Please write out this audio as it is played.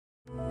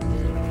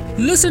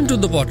Listen to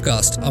the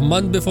podcast a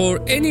month before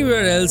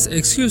anywhere else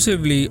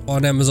exclusively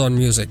on Amazon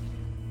Music,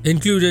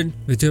 included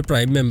with your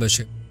Prime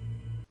membership.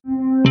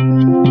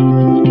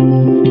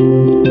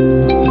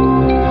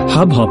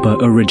 Hubhopper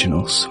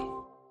Originals.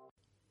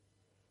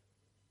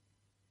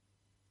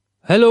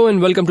 Hello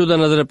and welcome to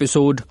another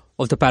episode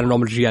of the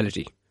Paranormal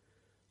Reality,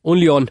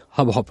 only on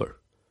Hubhopper.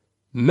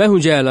 मैं हूं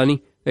जय अलानी,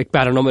 एक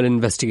paranormal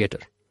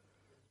investigator.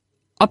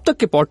 अब तक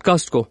के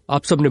podcast को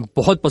आप सबने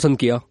बहुत पसंद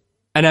किया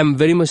and I am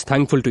very much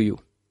thankful to you.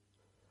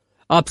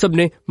 आप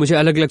सबने मुझे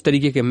अलग अलग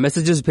तरीके के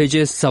मैसेजेस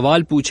भेजे,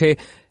 सवाल पूछे।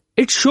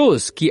 इट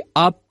शोज कि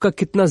आपका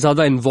कितना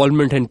ज्यादा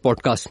इन्वॉल्वमेंट है इन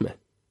पॉडकास्ट में।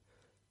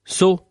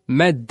 सो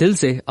मैं दिल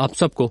से आप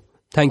सबको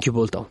थैंक यू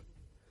बोलता हूं।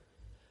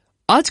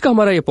 आज का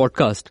हमारा यह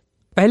पॉडकास्ट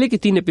पहले के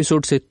 3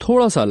 एपिसोड से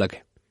थोड़ा सा अलग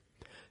है,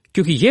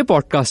 क्योंकि यह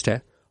पॉडकास्ट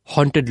है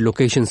हॉन्टेड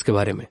लोकेशंस के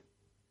बारे में।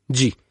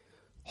 जी,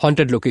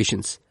 हॉन्टेड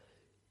लोकेशंस।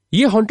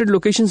 ये हॉन्टेड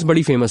लोकेशंस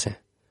बड़ी फेमस हैं।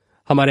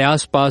 हमारे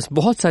आसपास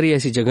बहुत सारी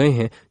ऐसी जगहें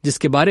हैं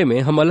जिसके बारे में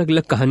हम अलग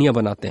अलग कहानियां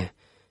बनाते हैं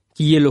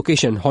कि ये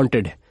लोकेशन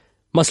हॉन्टेड है।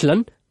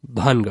 मसलन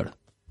भानगढ़,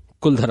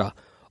 कुलधरा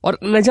और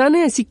न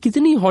जाने ऐसी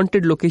कितनी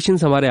हॉन्टेड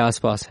लोकेशंस हमारे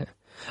आसपास हैं।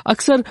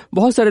 अक्सर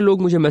बहुत सारे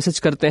लोग मुझे मैसेज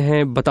करते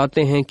हैं,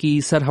 बताते हैं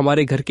कि सर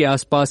हमारे घर के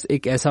आसपास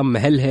एक ऐसा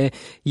महल है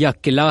या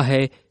किला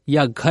है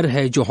या घर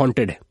है जो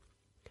हॉन्टेड है।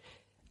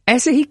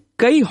 ऐसे ही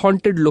कई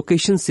हॉन्टेड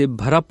लोकेशन से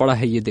भरा पड़ा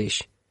है ये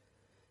देश।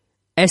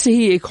 ऐसे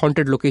ही एक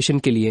हॉन्टेड लोकेशन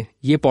के लिए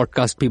ये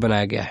पॉडकास्ट भी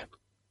बनाया गया है।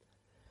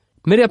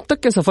 मेरे अब तक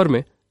के सफर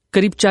में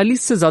करीब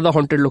 40 से ज्यादा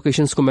हॉन्टेड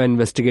लोकेशंस को मैं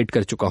इन्वेस्टिगेट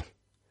कर चुका हूं।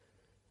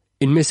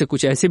 इनमें से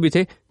कुछ ऐसे भी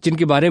थे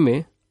जिनके बारे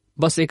में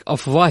बस एक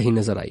अफवाह ही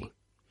नजर आई,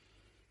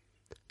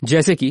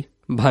 जैसे कि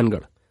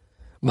भानगढ़।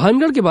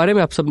 भानगढ़ के बारे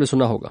में आप सबने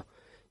सुना होगा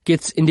कि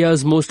it's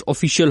India's most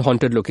official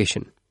haunted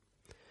location.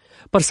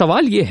 पर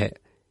सवाल यह है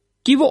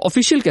कि वो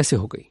ऑफिशियल कैसे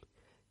हो गई?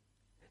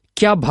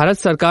 क्या भारत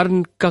सरकार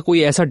का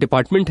कोई ऐसा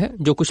डिपार्टमेंट है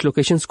जो कुछ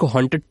लोकेशंस को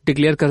हॉन्टेड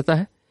डिक्लेयर करता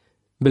है?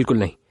 बिल्कुल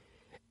नहीं।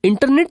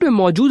 इंटरनेट में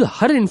मौजूद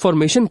हर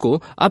इंफॉर्मेशन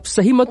को आप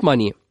सही मत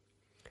मानिए।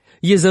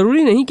 यह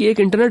जरूरी नहीं कि एक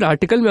इंटरनेट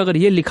आर्टिकल में अगर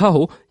यह लिखा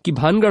हो कि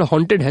भानगढ़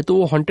हॉन्टेड है तो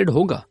वो हॉन्टेड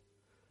होगा।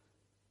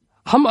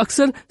 हम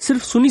अक्सर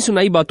सिर्फ सुनी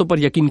सुनाई बातों पर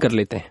यकीन कर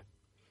लेते हैं।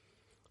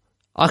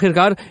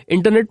 आखिरकार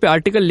इंटरनेट पे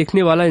आर्टिकल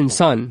लिखने वाला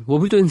इंसान वो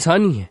भी तो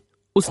इंसान ही है।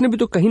 उसने भी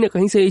तो कहीं ना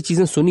कहीं से ये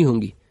चीजें सुनी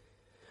होंगी।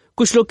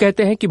 कुछ लोग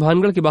कहते हैं कि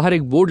भानगढ़ के बाहर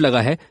एक बोर्ड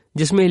लगा है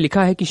जिसमें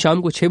लिखा है कि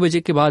शाम को 6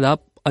 बजे के बाद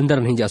आप अंदर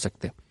नहीं जा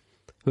सकते।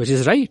 विच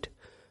इज राइट,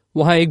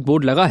 वहां एक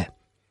बोर्ड लगा है।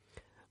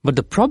 बट द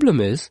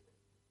प्रॉब्लम इज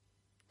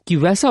कि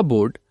वैसा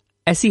बोर्ड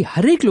ऐसी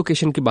हर एक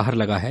लोकेशन के बाहर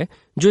लगा है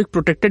जो एक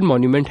प्रोटेक्टेड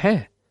मॉन्यूमेंट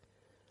है,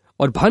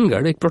 और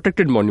भानगढ़ एक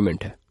प्रोटेक्टेड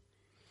मॉन्यूमेंट है।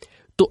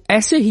 तो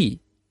ऐसे ही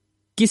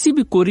किसी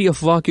भी कोरी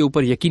अफवाह के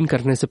ऊपर यकीन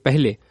करने से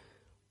पहले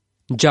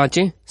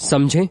जांचें,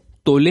 समझें,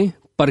 तोलें,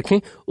 परखें,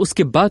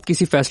 उसके बाद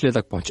किसी फैसले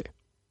तक पहुंचे।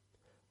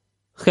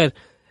 खैर,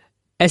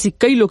 ऐसी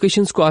कई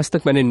लोकेशंस को आज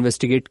तक मैंने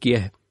इन्वेस्टिगेट किया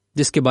है,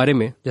 जिसके बारे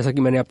में जैसा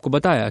कि मैंने आपको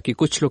बताया कि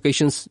कुछ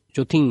लोकेशंस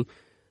जो थीं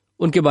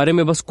उनके बारे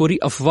में बस कोरी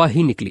अफवाह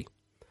ही निकली।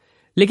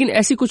 लेकिन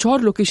ऐसी कुछ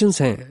और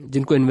लोकेशंस हैं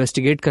जिनको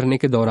इन्वेस्टिगेट करने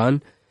के दौरान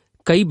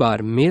कई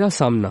बार मेरा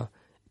सामना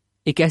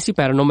एक ऐसी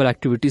पैरानॉर्मल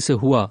एक्टिविटी से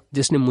हुआ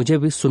जिसने मुझे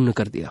भी सुन्न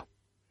कर दिया।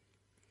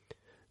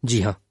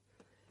 जी हां,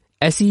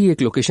 ऐसी ही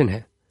एक लोकेशन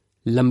है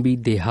लंबी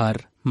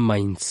देहार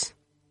माइंस,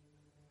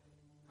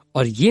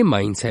 और ये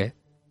माइंस है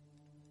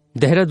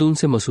देहरादून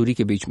से मसूरी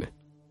के बीच में।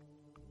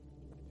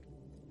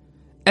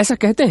 ऐसा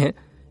कहते हैं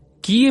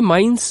कि ये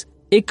माइंस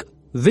एक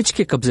विच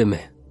के कब्जे में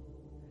है।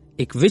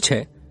 एक विच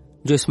है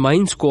जो इस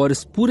माइंस को और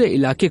इस पूरे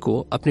इलाके को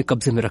अपने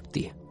कब्जे में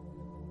रखती है।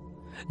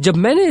 जब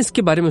मैंने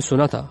इसके बारे में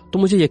सुना था तो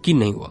मुझे यकीन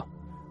नहीं हुआ।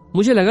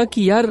 मुझे लगा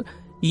कि यार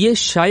ये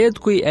शायद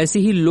कोई ऐसी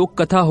ही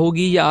लोक कथा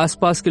होगी या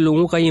आसपास के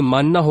लोगों का ये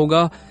मानना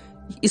होगा।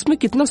 इसमें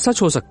कितना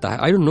सच हो सकता है?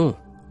 I don't know.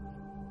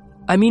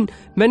 I mean,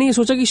 मैंने ये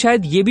सोचा कि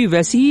शायद ये भी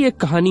वैसी ही एक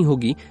कहानी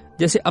होगी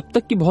जैसे अब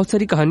तक की बहुत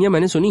सारी कहानियां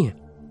मैंने सुनी है।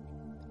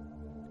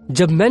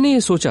 जब मैंने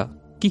ये सोचा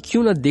कि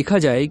क्यों ना देखा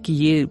जाए कि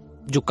ये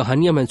जो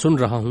कहानियां मैं सुन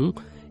रहा हूं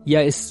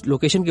या इस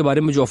लोकेशन के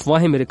बारे में जो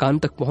अफवाहें मेरे कान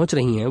तक पहुंच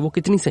रही हैं वो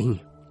कितनी सही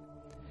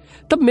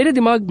हैं, तब मेरे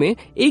दिमाग में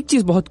एक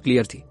चीज बहुत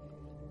क्लियर थी।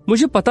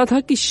 मुझे पता था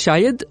कि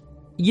शायद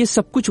ये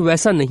सब कुछ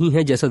वैसा नहीं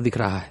है जैसा दिख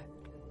रहा है।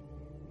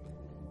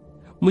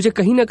 मुझे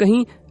कहीं ना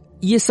कहीं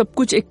ये सब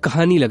कुछ एक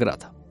कहानी लग रहा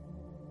था।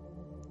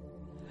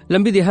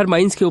 लंबी देहार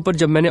माइंस के ऊपर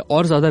जब मैंने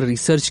और ज्यादा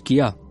रिसर्च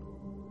किया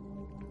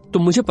तो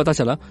मुझे पता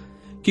चला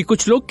कि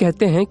कुछ लोग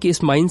कहते हैं कि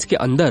इस माइंस के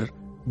अंदर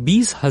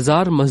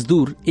 20,000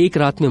 मजदूर एक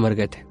रात में मर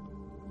गए थे।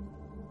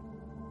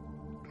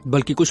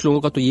 बल्कि कुछ लोगों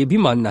का तो यह भी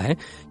मानना है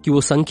कि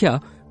वो संख्या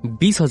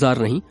 20,000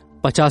 नहीं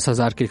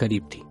 50,000 के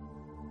करीब थी।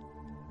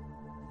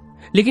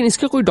 लेकिन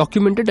इसका कोई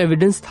डॉक्यूमेंटेड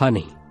एविडेंस था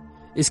नहीं।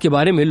 इसके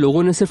बारे में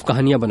लोगों ने सिर्फ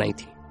कहानियां बनाई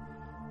थी।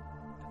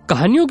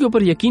 कहानियों के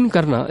ऊपर यकीन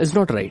करना is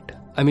not right.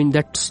 I mean,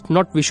 that's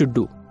not we should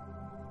do.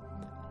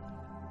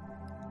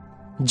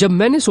 जब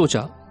मैंने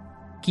सोचा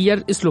कि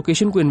यार इस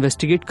लोकेशन को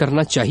इन्वेस्टिगेट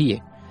करना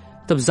चाहिए,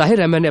 तब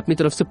जाहिर है मैंने अपनी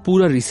तरफ से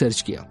पूरा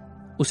रिसर्च किया।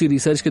 उसी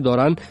रिसर्च के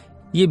दौरान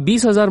ये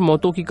 20,000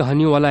 मौतों की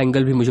कहानियों वाला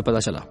एंगल भी मुझे पता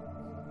चला।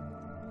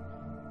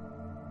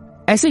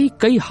 ऐसे ही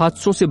कई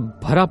हादसों से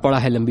भरा पड़ा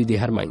है लंबी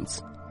देहार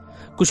माइंस।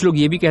 कुछ लोग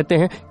ये भी कहते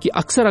हैं कि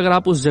अक्सर अगर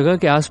आप उस जगह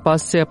के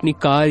आसपास से अपनी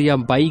कार या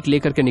बाइक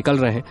लेकर के निकल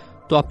रहे हैं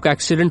तो आपका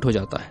एक्सीडेंट हो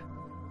जाता है,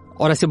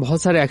 और ऐसे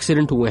बहुत सारे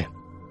एक्सीडेंट हुए हैं।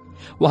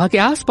 वहां के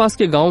आसपास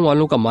के गांव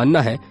वालों का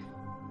मानना है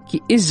कि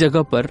इस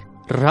जगह पर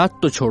रात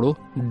तो छोड़ो,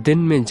 दिन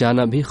में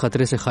जाना भी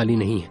खतरे से खाली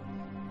नहीं है,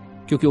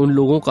 क्योंकि उन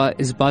लोगों का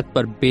इस बात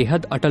पर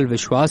बेहद अटल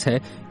विश्वास है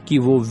कि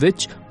वो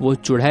विच, वो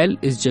चुड़ैल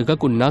इस जगह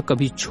को ना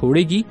कभी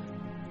छोड़ेगी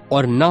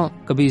और ना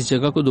कभी इस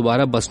जगह को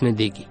दोबारा बसने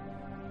देगी।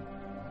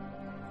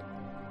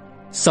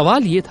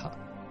 सवाल ये था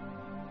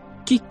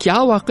कि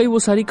क्या वाकई वो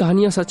सारी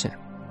कहानियां सच हैं?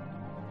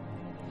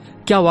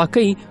 क्या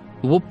वाकई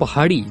वो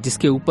पहाड़ी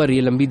जिसके ऊपर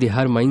ये लंबी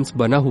देहार माइंस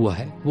बना हुआ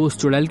है वो उस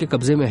चुड़ैल के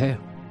कब्जे में है?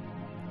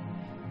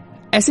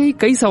 ऐसे ही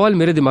कई सवाल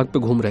मेरे दिमाग पे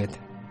घूम रहे थे,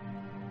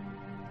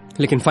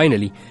 लेकिन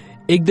फाइनली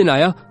एक दिन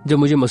आया जब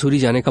मुझे मसूरी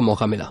जाने का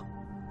मौका मिला,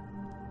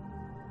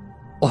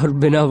 और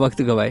बिना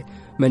वक्त गवाए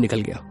मैं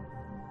निकल गया।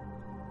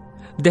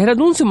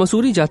 देहरादून से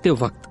मसूरी जाते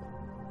वक्त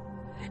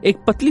एक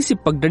पतली सी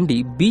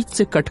पगडंडी बीच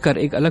से कटकर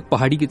एक अलग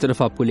पहाड़ी की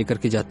तरफ आपको लेकर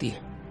के जाती है,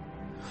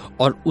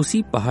 और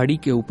उसी पहाड़ी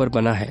के ऊपर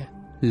बना है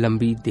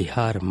लंबी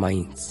देहार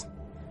माइंस।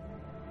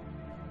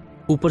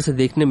 ऊपर से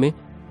देखने में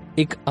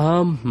एक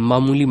आम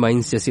मामूली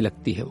माइंस जैसी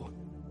लगती है वो।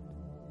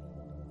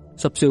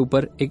 सबसे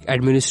ऊपर एक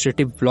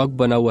एडमिनिस्ट्रेटिव ब्लॉक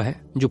बना हुआ है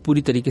जो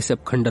पूरी तरीके से अब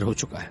खंडर हो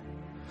चुका है,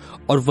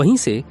 और वहीं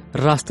से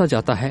रास्ता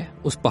जाता है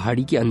उस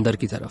पहाड़ी के अंदर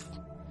की तरफ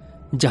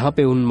जहां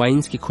पे उन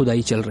माइंस की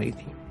खुदाई चल रही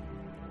थी।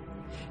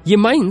 ये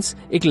माइंस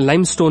एक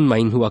लाइमस्टोन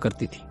माइन हुआ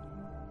करती थी।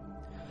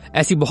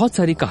 ऐसी बहुत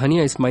सारी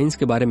कहानियां इस माइंस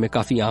के बारे में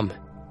काफी आम है।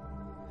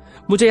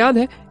 मुझे याद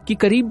है कि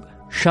करीब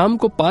शाम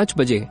को 5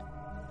 बजे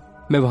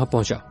मैं वहां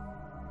पहुंचा,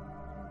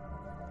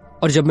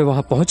 और जब मैं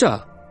वहां पहुंचा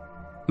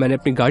मैंने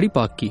अपनी गाड़ी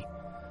पार्क की।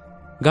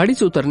 गाड़ी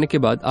से उतरने के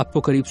बाद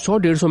आपको करीब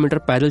 100-150 मीटर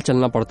पैदल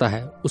चलना पड़ता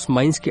है उस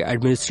माइंस के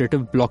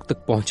एडमिनिस्ट्रेटिव ब्लॉक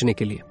तक पहुंचने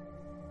के लिए।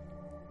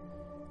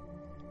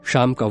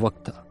 शाम का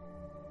वक्त था,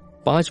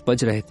 5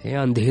 बज रहे थे,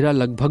 अंधेरा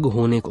लगभग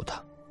होने को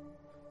था।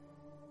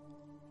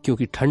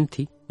 क्योंकि ठंड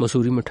थी,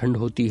 मसूरी में ठंड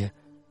होती है,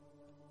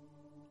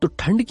 तो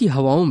ठंड की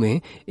हवाओं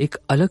में एक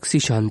अलग सी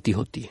शांति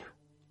होती है,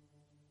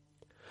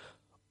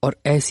 और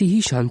ऐसी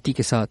ही शांति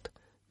के साथ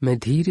मैं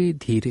धीरे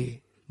धीरे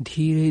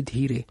धीरे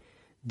धीरे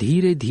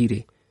धीरे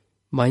धीरे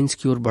माइंस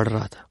की ओर बढ़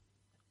रहा था।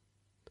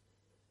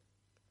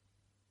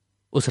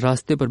 उस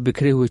रास्ते पर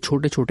बिखरे हुए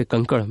छोटे छोटे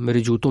कंकड़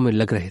मेरे जूतों में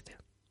लग रहे थे।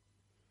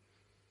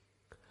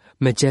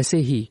 मैं जैसे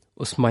ही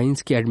उस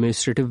माइंस की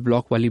एडमिनिस्ट्रेटिव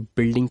ब्लॉक वाली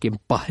बिल्डिंग के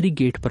बाहरी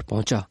गेट पर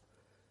पहुंचा,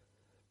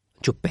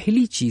 जो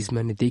पहली चीज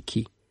मैंने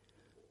देखी,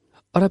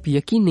 और आप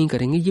यकीन नहीं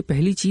करेंगे, ये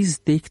पहली चीज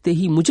देखते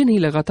ही मुझे नहीं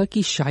लगा था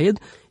कि शायद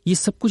ये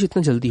सब कुछ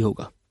इतना जल्दी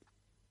होगा।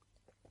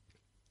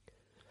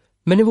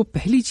 मैंने वो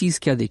पहली चीज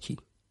क्या देखी?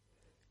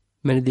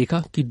 मैंने देखा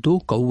कि 2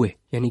 कौवे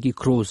यानी कि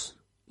क्रोज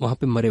वहां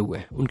पे मरे हुए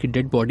हैं। उनकी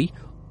डेड बॉडी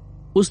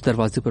उस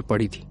दरवाजे पर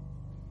पड़ी थी।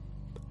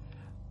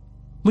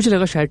 मुझे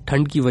लगा शायद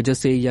ठंड की वजह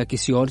से या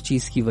किसी और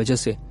चीज की वजह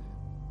से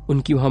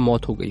उनकी वहां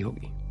मौत हो गई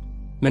होगी।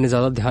 मैंने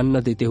ज्यादा ध्यान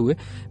न देते हुए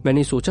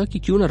मैंने सोचा कि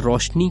क्यों ना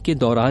रोशनी के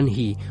दौरान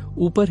ही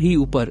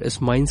ऊपर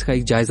इस माइंस का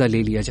एक जायजा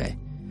ले लिया जाए,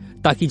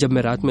 ताकि जब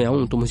मैं रात में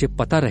आऊं तो मुझे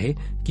पता रहे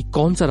कि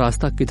कौन सा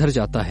रास्ता किधर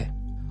जाता है,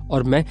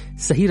 और मैं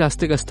सही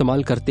रास्ते का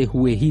इस्तेमाल करते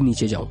हुए ही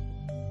नीचे जाऊं,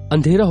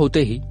 अंधेरा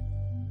होते ही,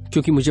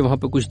 क्योंकि मुझे वहां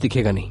पर कुछ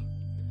दिखेगा नहीं।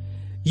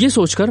 ये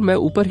सोचकर मैं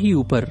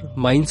ऊपर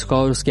माइंस का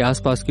और उसके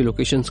आसपास के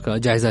लोकेशंस का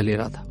जायजा ले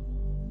रहा था।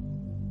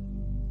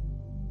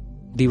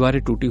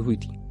 दीवारें टूटी हुई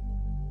थी।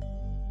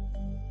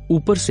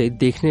 ऊपर से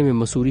देखने में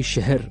मसूरी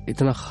शहर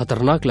इतना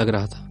खतरनाक लग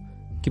रहा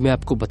था कि मैं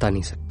आपको बता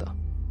नहीं सकता।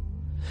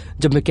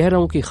 जब मैं कह रहा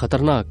हूं कि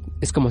खतरनाक,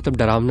 इसका मतलब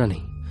डरावना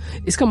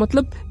नहीं, इसका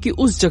मतलब कि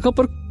उस जगह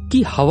पर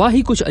की हवा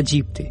ही कुछ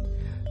अजीब थी।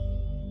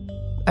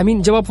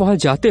 जब आप वहां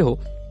जाते हो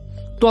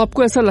तो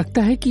आपको ऐसा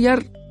लगता है कि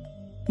यार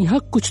यहां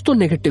कुछ तो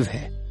नेगेटिव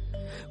है,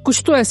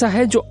 कुछ तो ऐसा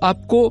है जो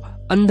आपको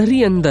अंदर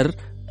ही अंदर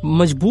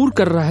मजबूर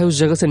कर रहा है उस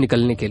जगह से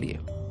निकलने के लिए।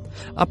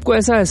 आपको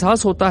ऐसा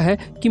एहसास होता है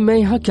कि मैं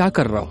यहां क्या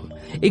कर रहा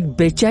हूं। एक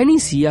बेचैनी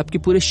सी आपके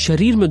पूरे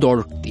शरीर में दौड़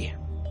उठती है।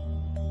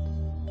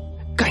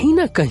 कहीं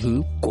ना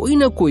कहीं कोई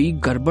ना कोई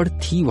गड़बड़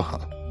थी वहां,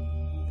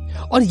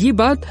 और ये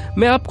बात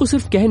मैं आपको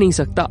सिर्फ कह नहीं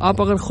सकता,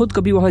 आप अगर खुद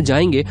कभी वहां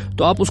जाएंगे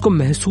तो आप उसको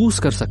महसूस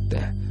कर सकते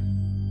हैं।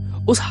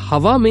 उस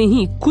हवा में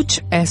ही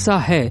कुछ ऐसा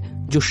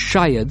है जो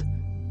शायद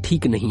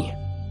ठीक नहीं है।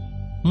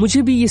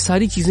 मुझे भी ये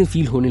सारी चीजें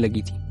फील होने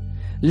लगी थी।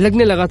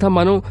 लगने लगा था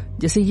मानो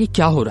जैसे ये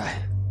क्या हो रहा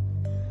है,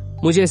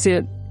 मुझे ऐसे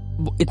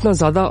इतना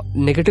ज्यादा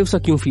नेगेटिव सा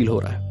क्यों फील हो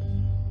रहा है।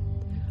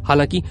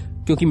 हालांकि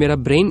क्योंकि मेरा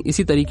ब्रेन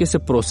इसी तरीके से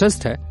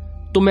प्रोसेस्ड है,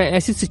 तो मैं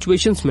ऐसी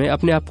सिचुएशंस में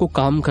अपने आप को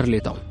काम कर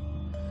लेता हूं।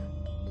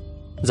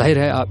 जाहिर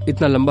है, आप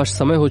इतना लंबा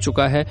समय हो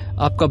चुका है,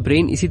 आपका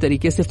ब्रेन इसी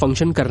तरीके से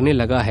फंक्शन करने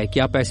लगा है कि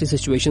आप ऐसी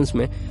सिचुएशंस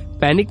में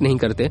पैनिक नहीं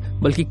करते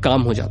बल्कि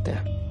काम हो जाते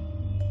हैं।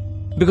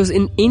 Because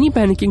in any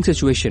panicking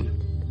situation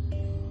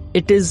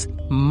it is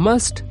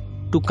must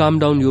to calm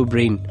down your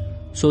brain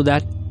so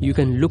that you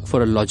can look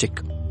for a logic.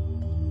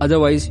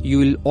 Otherwise, you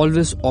will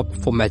always opt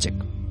for magic.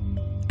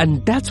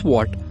 And that's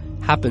what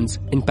happens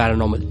in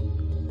paranormal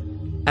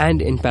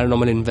and in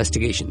paranormal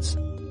investigations.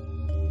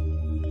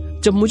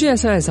 जब मुझे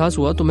ऐसा एहसास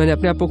हुआ तो मैंने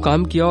अपने आप को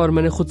काम किया और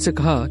मैंने खुद से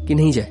कहा कि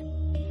नहीं जाए,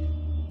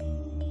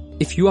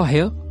 if you are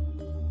here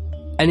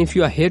and if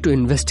you are here to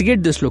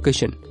investigate this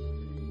location,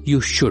 you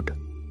should.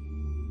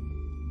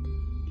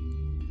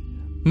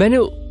 मैंने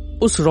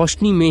उस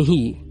रोशनी में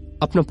ही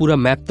अपना पूरा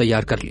मैप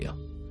तैयार कर लिया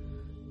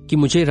कि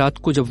मुझे रात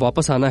को जब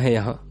वापस आना है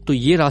यहां तो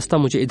ये रास्ता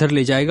मुझे इधर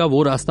ले जाएगा,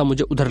 वो रास्ता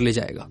मुझे उधर ले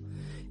जाएगा.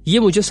 ये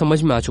मुझे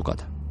समझ में आ चुका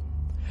था.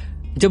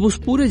 जब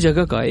उस पूरे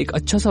जगह का एक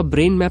अच्छा सा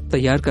ब्रेन मैप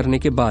तैयार करने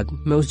के बाद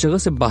मैं उस जगह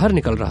से बाहर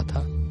निकल रहा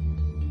था,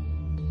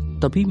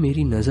 तभी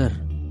मेरी नजर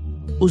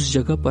उस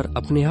जगह पर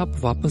अपने आप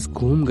वापस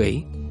घूम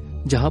गई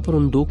जहां पर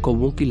उन 2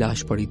 कौवों की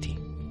लाश पड़ी थी.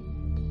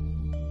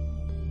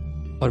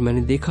 और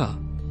मैंने देखा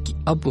कि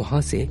अब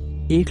वहां से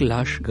एक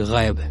लाश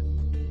गायब है.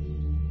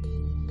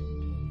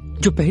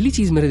 जो पहली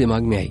चीज मेरे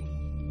दिमाग में आई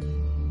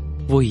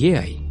वो ये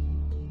आई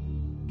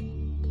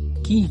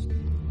कि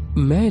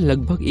मैं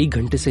लगभग 1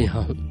 घंटे से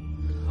यहां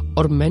हूं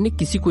और मैंने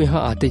किसी को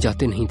यहां आते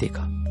जाते नहीं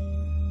देखा,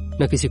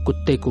 न किसी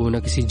कुत्ते को, न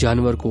किसी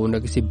जानवर को, न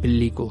किसी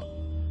बिल्ली को.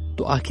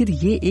 तो आखिर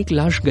ये एक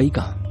लाश गई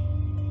कहां?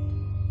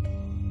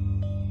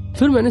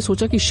 फिर मैंने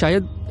सोचा कि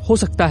शायद हो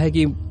सकता है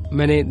कि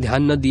मैंने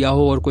ध्यान न दिया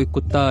हो और कोई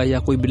कुत्ता या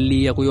कोई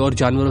बिल्ली या कोई और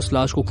जानवर उस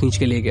लाश को खींच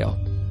के ले गया हो.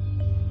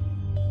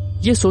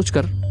 यह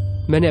सोचकर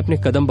मैंने अपने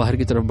कदम बाहर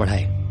की तरफ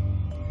बढ़ाए.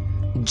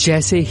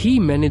 जैसे ही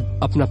मैंने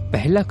अपना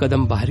पहला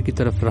कदम बाहर की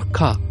तरफ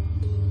रखा,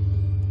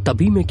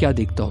 तभी मैं क्या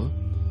देखता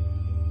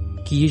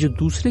हूं कि ये जो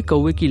दूसरे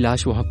कौवे की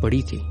लाश वहां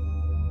पड़ी थी,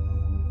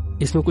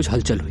 इसमें कुछ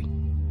हलचल हुई.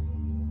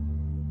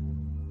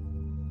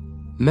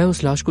 मैं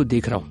उस लाश को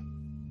देख रहा हूं.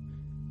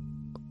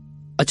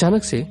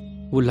 अचानक से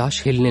वो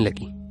लाश हिलने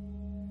लगी.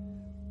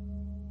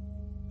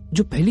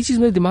 जो पहली चीज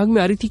मेरे दिमाग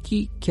में आ रही थी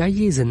कि क्या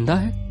ये जिंदा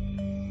है,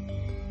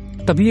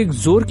 तभी एक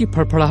जोर की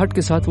फड़फड़ाहट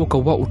के साथ वो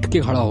कौवा उठ के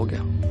खड़ा हो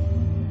गया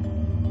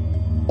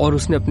और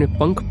उसने अपने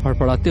पंख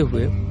फड़फड़ाते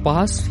हुए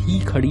पास ही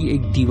खड़ी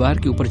एक दीवार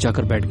के ऊपर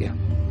जाकर बैठ गया.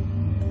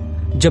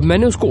 जब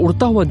मैंने उसको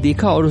उड़ता हुआ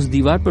देखा और उस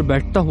दीवार पर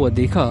बैठता हुआ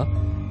देखा,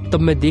 तब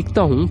मैं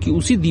देखता हूं कि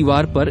उसी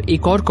दीवार पर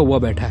एक और कौवा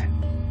बैठा है.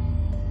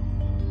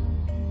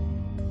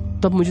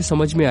 तब मुझे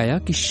समझ में आया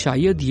कि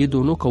शायद ये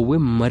दोनों कौवे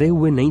मरे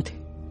हुए नहीं थे.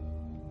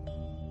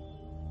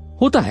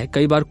 होता है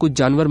कई बार कुछ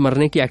जानवर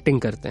मरने की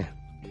एक्टिंग करते हैं,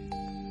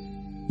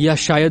 या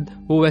शायद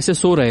वो वैसे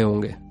सो रहे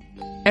होंगे.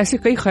 ऐसे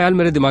कई ख्याल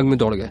मेरे दिमाग में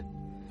दौड़ गए.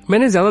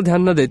 मैंने ज्यादा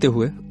ध्यान न देते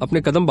हुए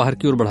अपने कदम बाहर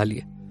की ओर बढ़ा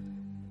लिए.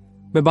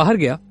 मैं बाहर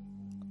गया,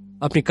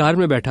 अपनी कार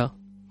में बैठा,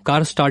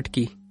 कार स्टार्ट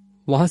की,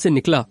 वहां से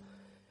निकला.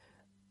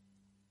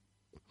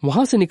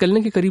 वहां से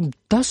निकलने के करीब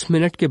 10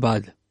 मिनट के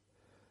बाद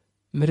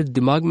मेरे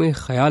दिमाग में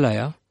ख्याल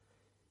आया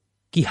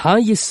कि हां,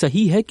 ये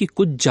सही है कि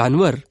कुछ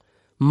जानवर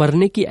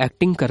मरने की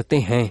एक्टिंग करते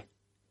हैं,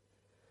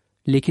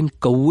 लेकिन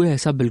कौवे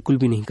ऐसा बिल्कुल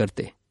भी नहीं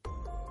करते.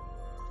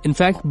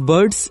 इनफैक्ट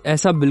बर्ड्स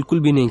ऐसा बिल्कुल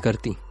भी नहीं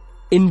करती.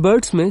 इन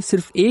बर्ड्स में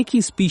सिर्फ एक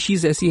ही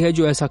स्पीशीज ऐसी है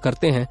जो ऐसा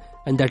करते हैं,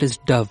 एंड दैट इज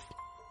डव.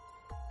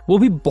 वो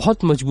भी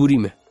बहुत मजबूरी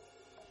में.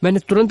 मैंने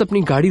तुरंत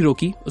अपनी गाड़ी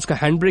रोकी, उसका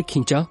हैंड ब्रेक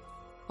खींचा,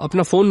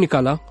 अपना फोन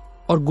निकाला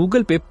और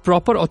गूगल पे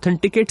प्रॉपर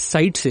ऑथेंटिकेट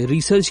साइट से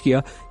रिसर्च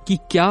किया कि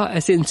क्या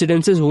ऐसे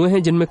इंसिडेंसेस हुए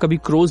हैं जिनमें कभी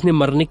क्रोज ने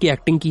मरने की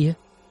एक्टिंग की है.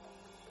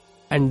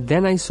 And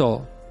then I saw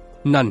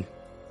none.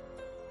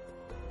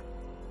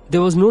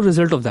 There was no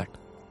result of that.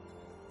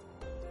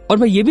 और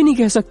मैं ये भी नहीं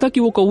कह सकता कि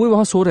वो कौवे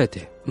वहां सो रहे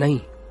थे. नहीं.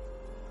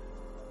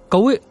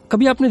 कौवे,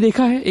 कभी आपने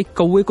देखा है एक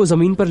कौवे को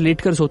जमीन पर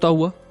लेटकर सोता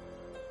हुआ?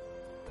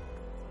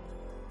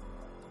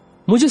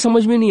 मुझे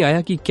समझ में नहीं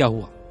आया कि क्या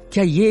हुआ.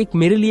 क्या ये एक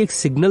मेरे लिए एक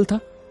सिग्नल था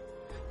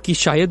कि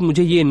शायद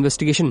मुझे ये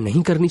इन्वेस्टिगेशन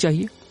नहीं करनी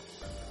चाहिए,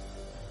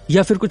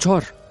 या फिर कुछ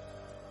और?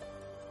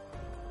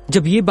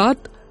 जब ये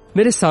बात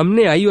मेरे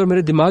सामने आई और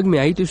मेरे दिमाग में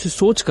आई तो इसे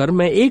सोचकर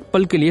मैं एक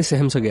पल के लिए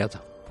सहम सा गया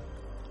था.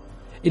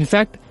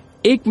 इनफैक्ट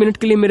 1 मिनट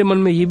के लिए मेरे मन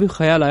में यह भी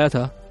ख्याल आया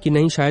था कि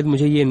नहीं, शायद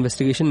मुझे ये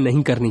इन्वेस्टिगेशन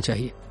नहीं करनी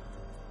चाहिए.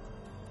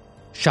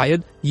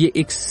 शायद ये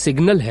एक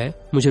सिग्नल है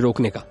मुझे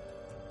रोकने का.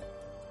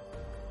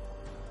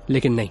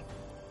 लेकिन नहीं,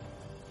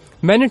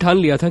 मैंने ठान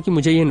लिया था कि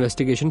मुझे ये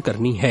इन्वेस्टिगेशन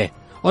करनी है,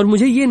 और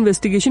मुझे ये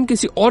इन्वेस्टिगेशन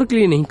किसी और के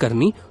लिए नहीं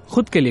करनी,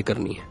 खुद के लिए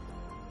करनी है.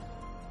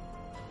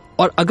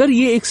 और अगर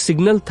ये एक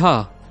सिग्नल था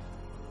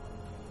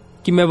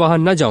कि मैं वहां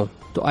ना जाऊं,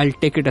 तो I will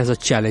take it as a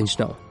challenge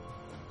now.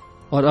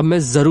 और अब मैं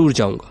जरूर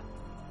जाऊंगा.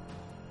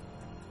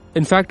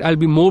 In fact I will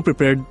be more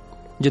prepared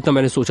जितना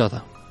मैंने सोचा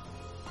था.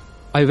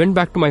 आई went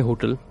back to my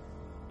hotel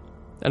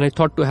and I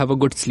thought to have a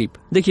good sleep.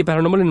 देखिए,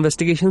 पैरानॉर्मल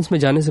इन्वेस्टिगेशंस में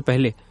जाने से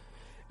पहले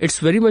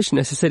इट्स वेरी मच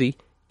नेसेसरी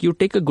कि you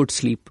take a good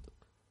sleep,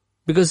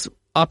 because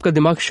आपका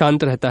दिमाग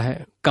शांत रहता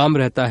है, काम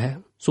रहता है,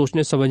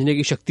 सोचने समझने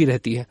की शक्ति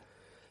रहती है.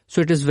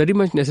 So it is very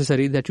much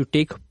necessary that you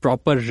take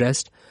proper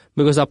rest,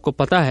 because आपको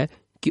पता है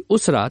कि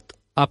उस रात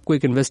आपको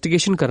एक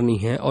इन्वेस्टिगेशन करनी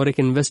है, और एक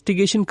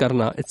इन्वेस्टिगेशन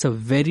करना it's a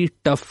very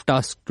tough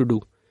task to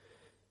do.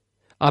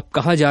 आप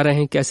कहां जा रहे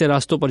हैं, कैसे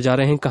रास्तों पर जा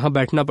रहे हैं, कहां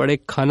बैठना पड़े,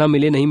 खाना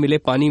मिले नहीं मिले,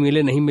 पानी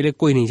मिले नहीं मिले,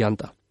 कोई नहीं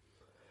जानता.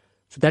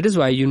 So that is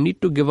why you need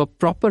to give a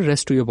proper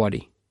rest to your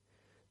body.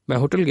 मैं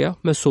होटल गया,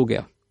 मैं सो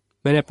गया.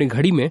 मैंने अपनी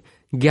घड़ी में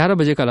 11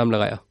 बजे का अलार्म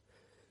लगाया,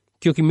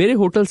 क्योंकि मेरे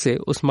होटल से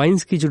उस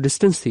माइंस की जो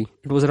डिस्टेंस थी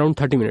it was around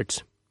 30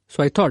 minutes.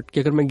 So I thought कि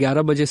अगर मैं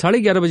 11 बजे,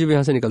 11:30 बजे भी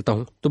यहां से निकलता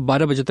हूं तो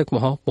 12 बजे तक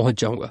वहां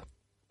पहुंच जाऊंगा.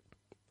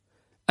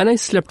 And I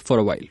slept for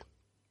a while.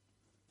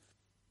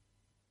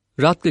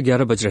 रात के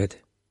 11 बज रहे थे।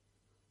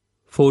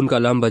 फोन का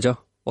अलार्म बजा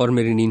और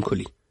मेरी नींद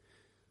खुली।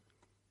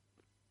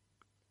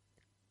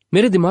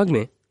 मेरे दिमाग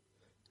में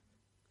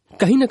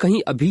कहीं ना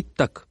कहीं अभी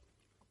तक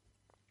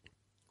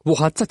वो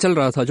हादसा चल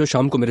रहा था जो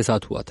शाम को मेरे साथ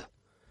हुआ था।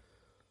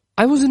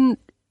 I was in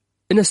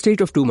a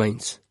state of two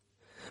minds.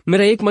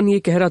 मेरा एक मन ये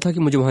कह रहा था कि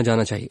मुझे वहां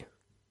जाना चाहिए,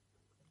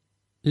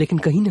 लेकिन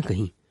कहीं ना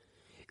कहीं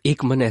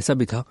एक मन ऐसा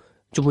भी था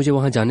जो मुझे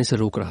वहां जाने से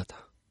रोक रहा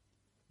था।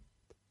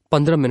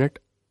 15 मिनट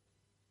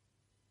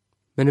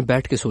मैंने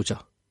बैठ के सोचा।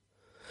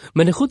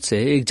 मैंने खुद से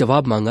एक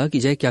जवाब मांगा कि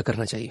जय क्या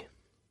करना चाहिए,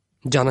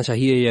 जाना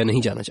चाहिए या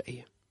नहीं जाना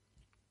चाहिए।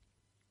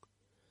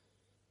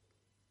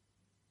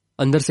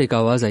 अंदर से एक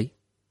आवाज आई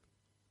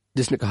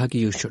जिसने कहा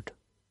कि यू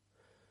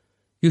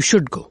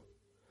शुड गो।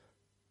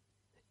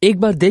 एक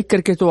बार देख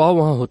करके तो आओ,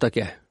 वहां होता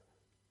क्या है,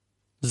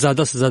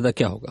 ज्यादा से ज्यादा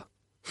क्या होगा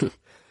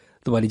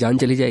तुम्हारी जान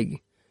चली जाएगी,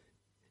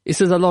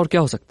 इससे ज्यादा और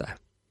क्या हो सकता है।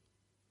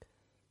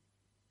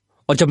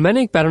 और जब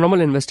मैंने एक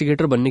पैरानॉर्मल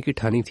इन्वेस्टिगेटर बनने की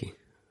ठानी थी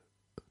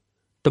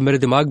तो मेरे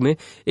दिमाग में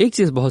एक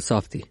चीज बहुत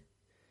साफ थी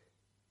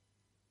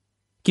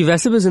कि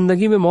वैसे भी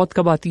जिंदगी में मौत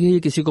कब आती है ये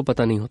किसी को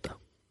पता नहीं होता,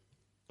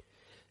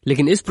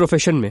 लेकिन इस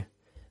प्रोफेशन में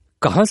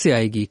कहां से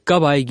आएगी,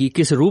 कब आएगी,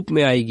 किस रूप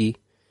में आएगी,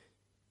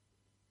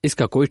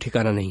 इसका कोई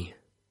ठिकाना नहीं है।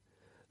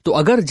 तो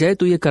अगर जय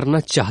तू ये करना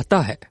चाहता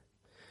है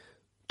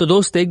तो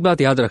दोस्त एक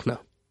बात याद रखना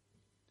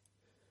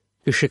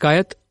कि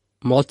शिकायत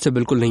मौत से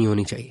बिल्कुल नहीं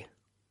होनी चाहिए।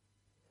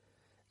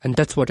 And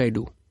that's what I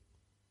do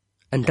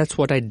and that's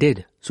what I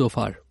did so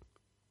फार।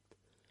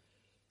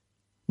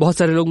 बहुत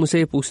सारे लोग मुझसे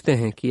ये पूछते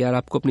हैं कि यार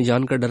आपको अपनी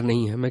जान का डर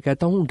नहीं है। मैं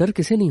कहता हूं डर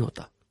किसे नहीं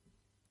होता।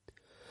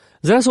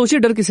 जरा सोचिए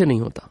डर किसे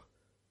नहीं होता।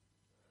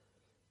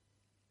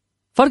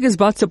 फर्क इस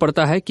बात से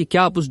पड़ता है कि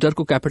क्या आप उस डर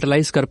को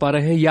कैपिटलाइज कर पा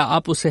रहे हैं या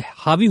आप उसे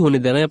हावी होने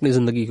दे रहे हैं अपनी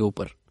जिंदगी के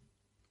ऊपर।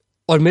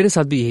 और मेरे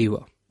साथ भी यही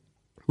हुआ।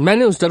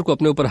 मैंने उस डर को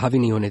अपने ऊपर हावी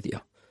नहीं होने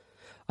दिया।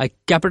 आई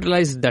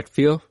capitalise that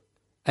fear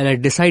and I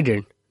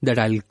decided that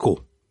I will go.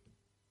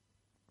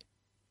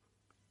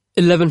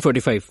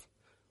 11:45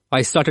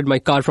 I started my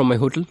car from my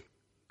hotel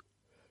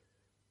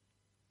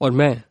और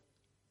मैं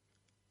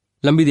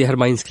लंबी देहर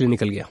माइंस के लिए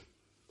निकल गया।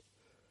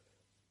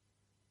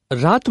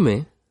 रात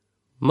में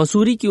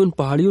मसूरी की उन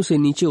पहाड़ियों से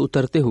नीचे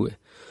उतरते हुए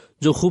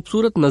जो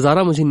खूबसूरत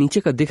नजारा मुझे नीचे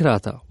का दिख रहा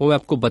था वो मैं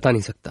आपको बता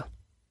नहीं सकता।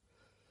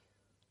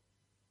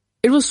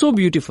 इट वॉज सो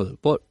ब्यूटिफुल,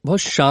 बहुत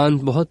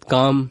शांत, बहुत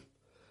काम।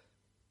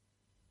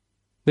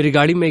 मेरी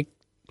गाड़ी में एक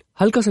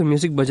हल्का सा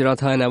म्यूजिक बज रहा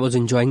था and I was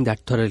enjoying that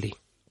thoroughly.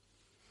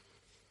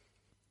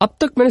 अब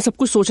तक मैंने सब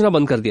कुछ सोचना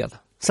बंद कर दिया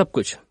था, सब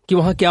कुछ, कि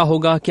वहां क्या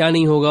होगा, क्या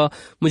नहीं होगा,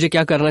 मुझे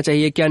क्या करना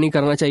चाहिए, क्या नहीं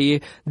करना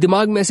चाहिए।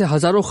 दिमाग में ऐसे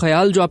हजारों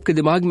ख्याल जो आपके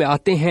दिमाग में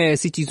आते हैं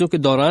ऐसी चीजों के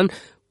दौरान,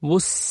 वो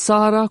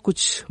सारा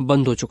कुछ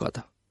बंद हो चुका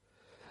था।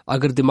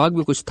 अगर दिमाग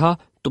में कुछ था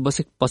तो बस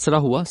एक पसरा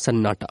हुआ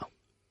सन्नाटा,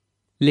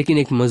 लेकिन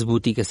एक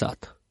मजबूती के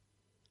साथ।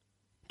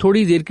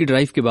 थोड़ी देर की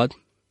ड्राइव के बाद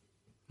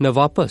मैं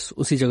वापस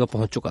उसी जगह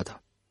पहुंच चुका था।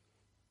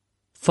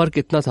 फर्क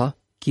इतना था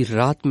कि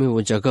रात में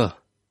वो जगह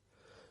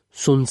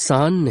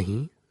सुनसान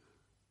नहीं,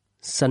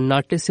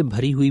 सन्नाटे से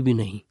भरी हुई भी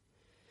नहीं,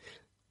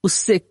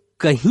 उससे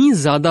कहीं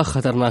ज्यादा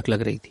खतरनाक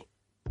लग रही थी।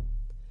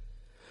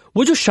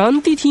 वो जो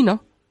शांति थी ना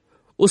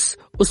उस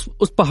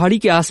पहाड़ी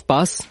के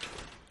आसपास,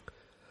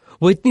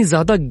 वो इतनी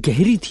ज्यादा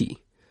गहरी थी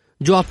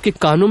जो आपके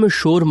कानों में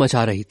शोर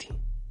मचा रही थी।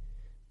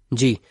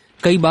 जी,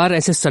 कई बार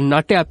ऐसे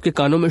सन्नाटे आपके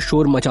कानों में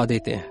शोर मचा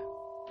देते हैं,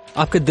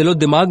 आपके दिलो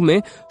दिमाग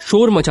में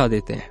शोर मचा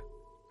देते हैं।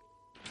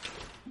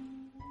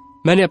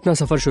 मैंने अपना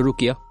सफर शुरू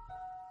किया।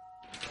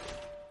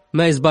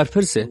 मैं इस बार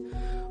फिर से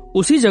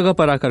उसी जगह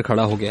पर आकर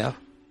खड़ा हो गया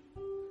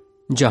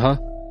जहां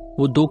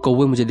वो 2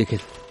 कौवे मुझे दिखे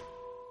थे।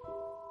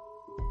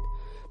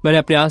 मैंने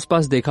अपने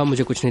आसपास देखा,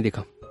 मुझे कुछ नहीं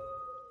दिखा।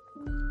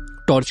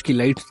 टॉर्च की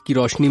लाइट की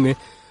रोशनी में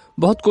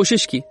बहुत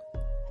कोशिश की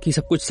कि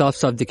सब कुछ साफ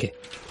साफ दिखे।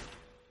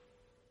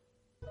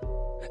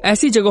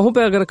 ऐसी जगहों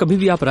पर अगर कभी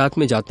भी आप रात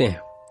में जाते हैं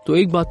तो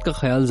एक बात का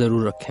ख्याल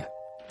जरूर रखें,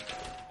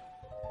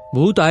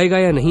 भूत आएगा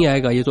या नहीं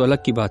आएगा ये तो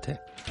अलग की बात है,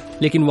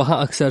 लेकिन वहां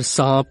अक्सर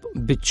सांप,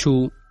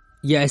 बिच्छू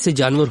या ऐसे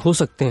जानवर हो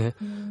सकते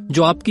हैं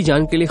जो आपकी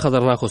जान के लिए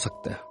खतरनाक हो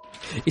सकते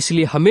हैं।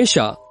 इसलिए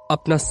हमेशा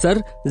अपना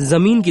सर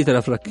जमीन की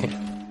तरफ रखें।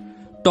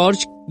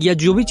 टॉर्च या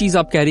जो भी चीज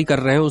आप कैरी कर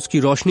रहे हैं उसकी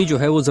रोशनी जो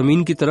है वो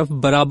जमीन की तरफ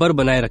बराबर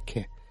बनाए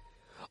रखें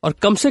और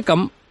कम से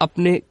कम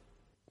अपने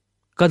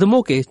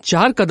कदमों के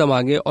 4 कदम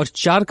आगे और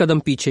 4 कदम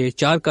पीछे,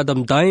 4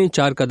 कदम दाएं,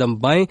 4 कदम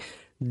बाएं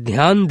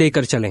ध्यान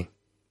देकर चलें।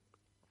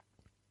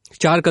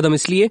 4 कदम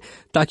इसलिए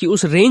ताकि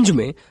उस रेंज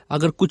में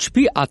अगर कुछ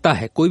भी आता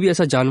है, कोई भी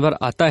ऐसा जानवर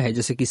आता है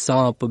जैसे कि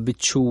सांप,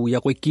 बिच्छू या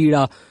कोई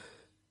कीड़ा,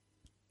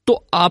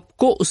 तो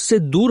आपको उससे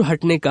दूर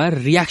हटने का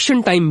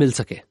रिएक्शन टाइम मिल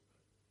सके।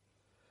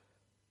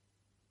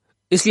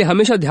 इसलिए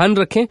हमेशा ध्यान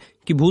रखें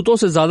कि भूतों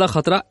से ज्यादा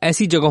खतरा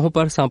ऐसी जगहों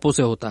पर सांपों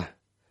से होता है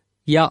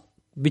या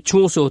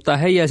बिच्छुओं से होता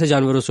है या ऐसे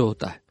जानवरों से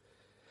होता है।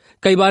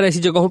 कई बार ऐसी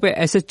जगहों पे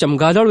ऐसे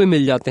चमगादड़ भी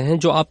मिल जाते हैं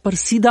जो आप पर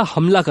सीधा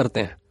हमला करते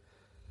हैं,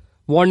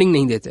 वार्निंग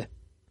नहीं देते।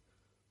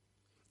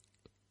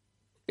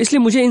 इसलिए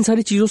मुझे इन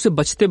सारी चीजों से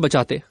बचते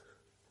बचाते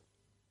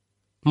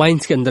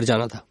माइंस के अंदर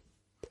जाना था।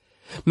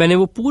 मैंने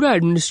वो पूरा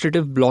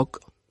एडमिनिस्ट्रेटिव ब्लॉक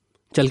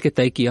चल के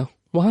तय किया।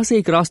 वहां से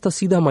एक रास्ता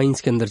सीधा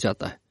माइंस के अंदर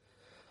जाता है।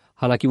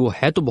 हालांकि वो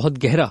है तो बहुत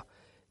गहरा,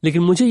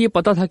 लेकिन मुझे ये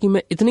पता था कि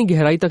मैं इतनी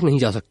गहराई तक नहीं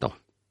जा सकता हूं।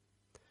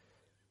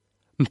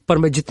 पर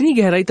मैं जितनी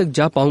गहराई तक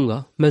जा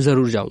पाऊंगा मैं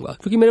जरूर जाऊंगा,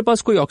 क्योंकि मेरे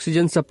पास कोई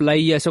ऑक्सीजन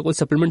सप्लाई या ऐसा कोई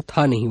सप्लीमेंट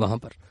था नहीं वहां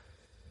पर।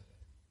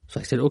 So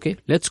I said okay,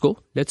 let's go,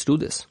 let's do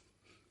this.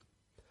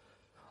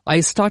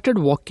 I started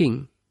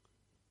walking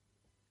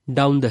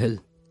down the hill,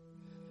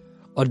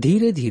 और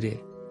धीरे धीरे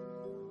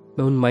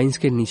मैं उन माइंस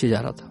के नीचे जा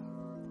रहा था।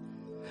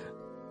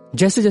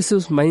 जैसे जैसे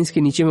उस माइंस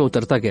के नीचे में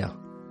उतरता गया,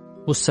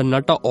 वो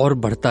सन्नाटा और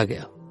बढ़ता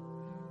गया।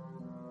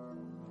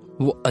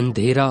 वो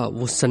अंधेरा,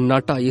 वो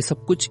सन्नाटा, ये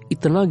सब कुछ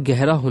इतना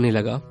गहरा होने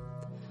लगा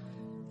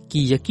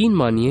कि यकीन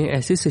मानिए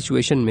ऐसी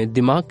सिचुएशन में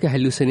दिमाग का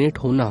हेल्यूसिनेट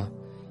होना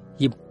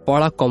ये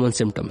बड़ा कॉमन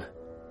सिम्टम है।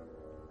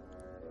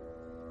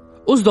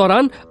 उस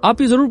दौरान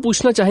आप ये जरूर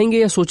पूछना चाहेंगे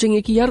या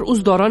सोचेंगे कि यार उस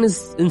दौरान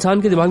इस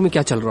इंसान के दिमाग में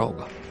क्या चल रहा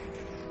होगा।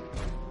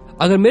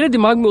 अगर मेरे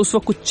दिमाग में उस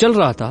वक्त कुछ चल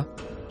रहा था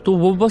तो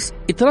वो बस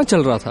इतना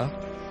चल रहा था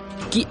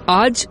कि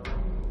आज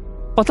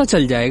पता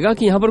चल जाएगा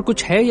कि यहां पर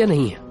कुछ है या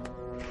नहीं है।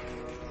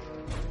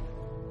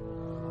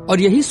 और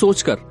यही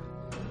सोचकर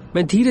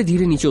मैं धीरे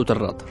धीरे नीचे उतर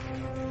रहा था।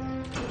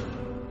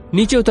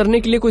 नीचे उतरने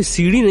के लिए कोई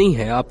सीढ़ी नहीं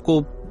है,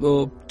 आपको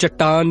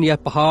चट्टान या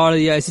पहाड़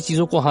या ऐसी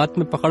चीजों को हाथ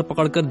में पकड़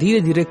पकड़ कर धीरे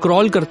धीरे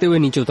क्रॉल करते हुए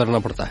नीचे उतरना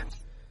पड़ता है।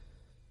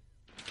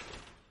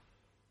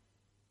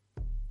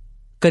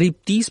 करीब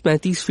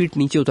 30-35 फीट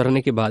नीचे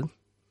उतरने के बाद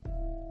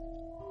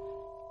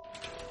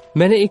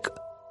मैंने एक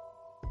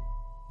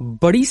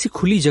बड़ी सी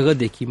खुली जगह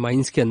देखी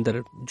माइंस के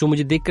अंदर, जो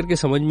मुझे देख करके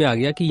समझ में आ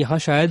गया कि यहां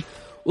शायद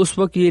उस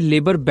वक्त ये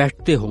लेबर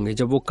बैठते होंगे।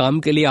 जब वो काम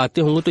के लिए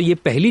आते होंगे तो ये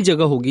पहली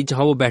जगह होगी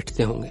जहां वो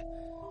बैठते होंगे,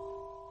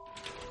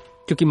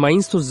 क्योंकि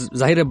माइंस तो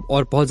जाहिर है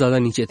और बहुत ज्यादा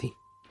नीचे थी।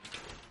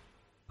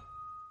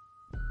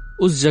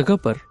 उस जगह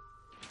पर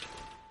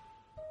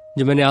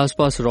जब मैंने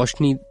आसपास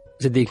रोशनी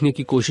से देखने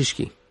की कोशिश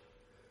की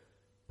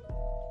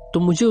तो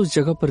मुझे उस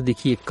जगह पर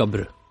दिखी एक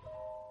कब्र।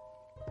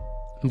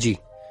 जी,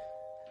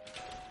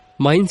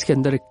 माइंस के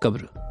अंदर एक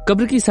कब्र।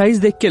 कब्र की साइज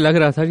देख के लग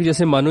रहा था कि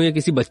जैसे मानो ये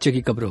किसी बच्चे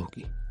की कब्र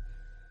होगी।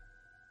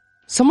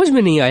 समझ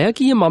में नहीं आया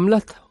कि ये मामला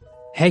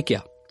है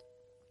क्या।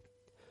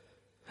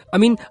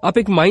 आप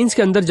एक माइंस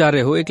के अंदर जा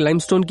रहे हो, एक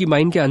लाइमस्टोन की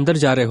माइन के अंदर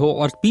जा रहे हो,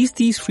 और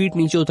 20-30 फीट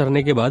नीचे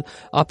उतरने के बाद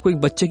आपको एक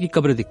बच्चे की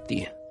कब्र दिखती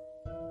है।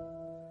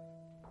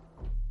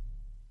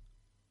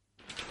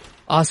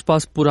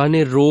 आसपास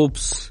पुराने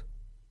रोप्स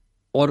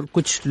और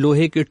कुछ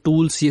लोहे के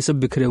टूल्स ये सब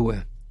बिखरे हुए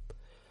हैं।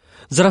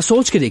 जरा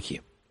सोच के देखिए,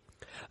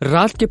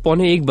 रात के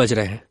 1:15 बज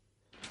रहे हैं,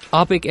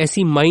 आप एक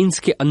ऐसी माइंस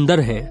के अंदर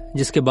हैं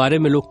जिसके बारे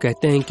में लोग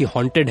कहते हैं कि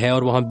हॉन्टेड है,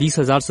 और वहां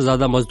 20,000 से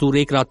ज्यादा मजदूर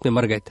एक रात में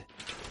मर गए थे,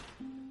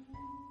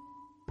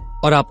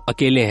 और आप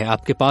अकेले हैं।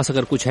 आपके पास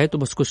अगर कुछ है तो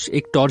बस कुछ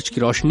एक टॉर्च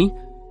की रोशनी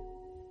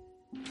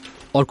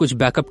और कुछ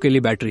बैकअप के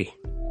लिए बैटरी।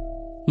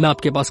 ना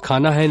आपके पास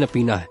खाना है ना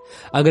पीना है।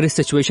 अगर इस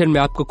सिचुएशन में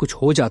आपको कुछ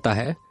हो जाता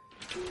है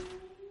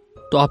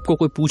तो आपको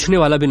कोई पूछने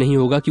वाला भी नहीं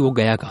होगा कि वो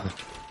गया कहां।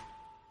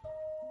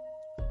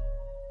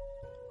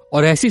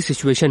 और ऐसी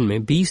सिचुएशन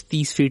में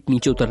 20-30 फीट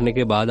नीचे उतरने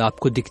के बाद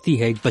आपको दिखती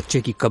है एक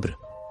बच्चे की कब्र।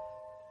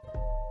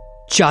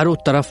 चारों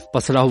तरफ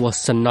पसरा हुआ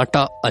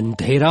सन्नाटा,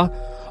 अंधेरा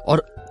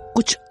और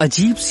कुछ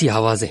अजीब सी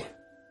आवाजें।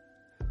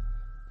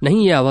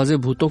 नहीं, ये आवाजें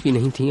भूतों की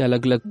नहीं थी,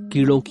 अलग अलग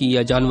कीड़ों की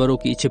या जानवरों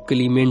की,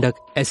 छिपकली, मेंढक,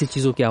 ऐसी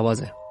चीजों की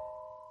आवाजें।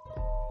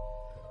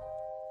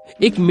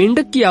 एक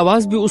मेंढक की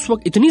आवाज भी उस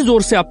वक्त इतनी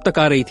जोर से आप तक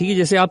आ रही थी कि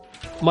जैसे आप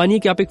मानिए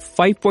कि आप एक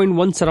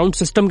 5.1 सराउंड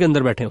सिस्टम के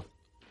अंदर बैठे हो,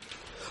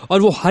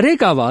 और वो हर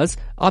एक आवाज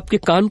आपके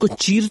कान को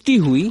चीरती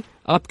हुई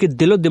आपके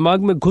दिलो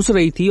दिमाग में घुस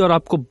रही थी और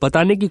आपको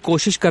बताने की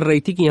कोशिश कर रही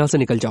थी कि यहां से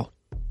निकल जाओ।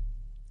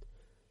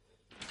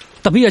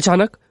 तभी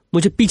अचानक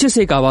मुझे पीछे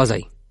से एक आवाज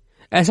आई।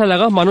 ऐसा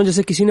लगा मानो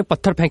जैसे किसी ने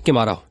पत्थर फेंक के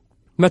मारा हो।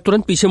 मैं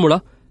तुरंत पीछे मुड़ा।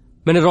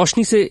 मैंने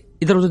रोशनी से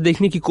इधर उधर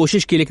देखने की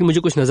कोशिश की, लेकिन मुझे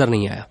कुछ नजर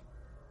नहीं आया।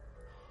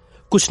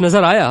 कुछ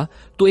नजर आया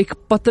तो एक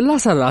पतला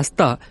सा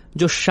रास्ता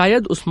जो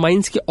शायद उस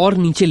माइंस के और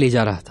नीचे ले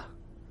जा रहा था।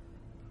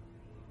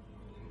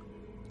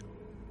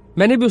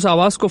 मैंने भी उस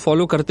आवाज को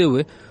फॉलो करते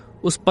हुए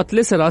उस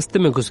पतले से रास्ते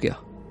में घुस गया।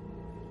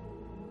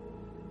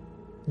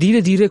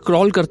 धीरे धीरे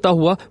क्रॉल करता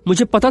हुआ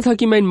मुझे पता था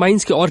कि मैं इन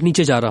माइंस के और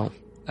नीचे जा रहा हूं।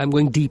 I am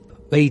going deep,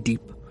 very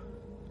deep.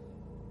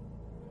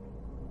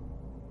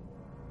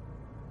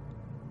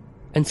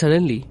 And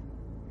suddenly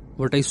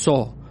what I saw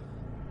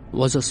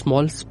was a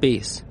small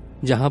space,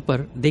 जहां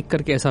पर देख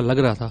करके ऐसा लग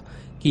रहा था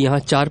कि यहां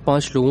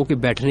 4-5 लोगों के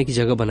बैठने की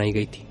जगह बनाई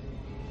गई थी।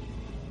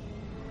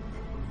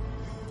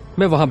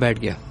 मैं वहां बैठ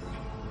गया।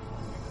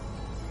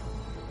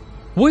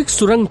 वो एक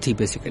सुरंग थी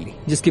बेसिकली,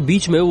 जिसके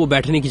बीच में वो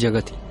बैठने की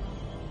जगह थी।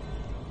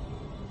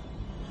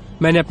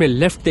 मैंने अपने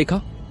लेफ्ट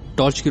देखा,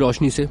 टॉर्च की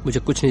रोशनी से मुझे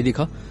कुछ नहीं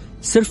दिखा,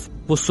 सिर्फ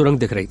वो सुरंग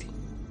दिख रही थी।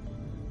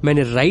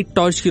 मैंने राइट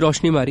टॉर्च की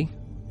रोशनी मारी,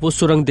 वो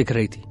सुरंग दिख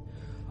रही थी,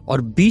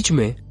 और बीच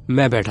में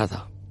मैं बैठा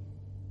था।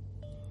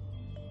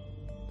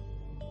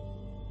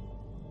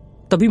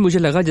 तभी मुझे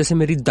लगा जैसे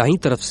मेरी दाईं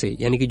तरफ से,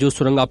 यानी कि जो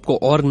सुरंग आपको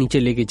और नीचे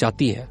लेके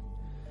जाती है,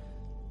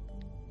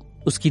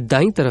 उसकी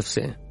दाईं तरफ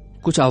से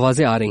कुछ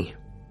आवाजें आ रही हैं।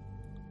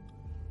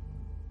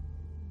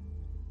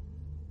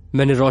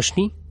 मैंने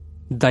रोशनी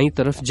दाईं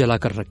तरफ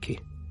जलाकर रखी।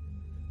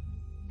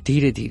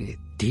 धीरे धीरे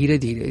धीरे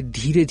धीरे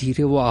धीरे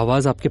धीरे वो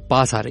आवाज आपके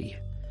पास आ रही है।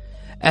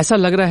 ऐसा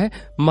लग रहा है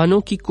मानो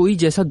कि कोई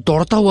जैसा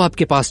दौड़ता हुआ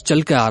आपके पास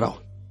चल के आ रहा हो,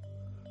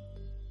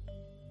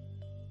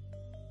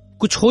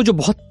 कुछ हो जो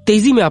बहुत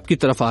तेजी में आपकी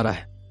तरफ आ रहा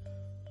है।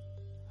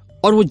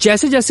 और वो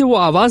जैसे जैसे वो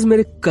आवाज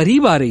मेरे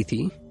करीब आ रही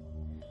थी,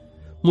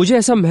 मुझे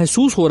ऐसा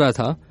महसूस हो रहा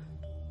था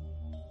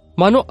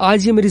मानो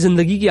आज ये मेरी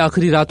जिंदगी की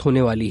आखिरी रात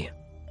होने वाली है।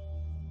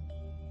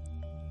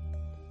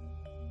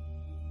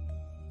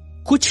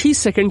 कुछ ही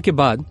सेकंड के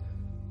बाद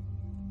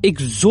एक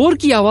जोर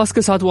की आवाज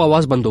के साथ वो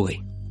आवाज बंद हो गई।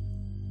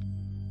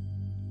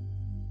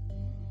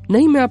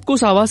 नहीं, मैं आपको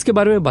उस आवाज के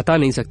बारे में बता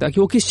नहीं सकता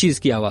कि वो किस चीज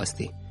की आवाज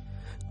थी।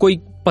 कोई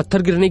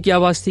पत्थर गिरने की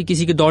आवाज थी,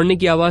 किसी के दौड़ने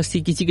की आवाज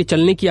थी, किसी के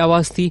चलने की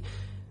आवाज थी।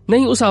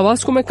 नहीं, उस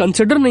आवाज को मैं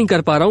कंसिडर नहीं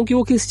कर पा रहा हूं कि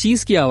वो किस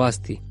चीज की आवाज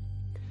थी।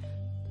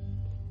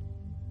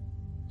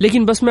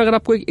 लेकिन बस मैं अगर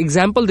आपको एक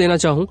एग्जाम्पल देना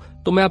चाहूं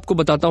तो मैं आपको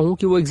बताता हूं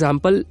कि वो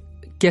एग्जाम्पल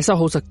कैसा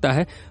हो सकता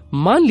है।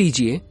 मान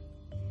लीजिए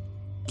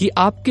कि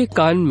आपके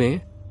कान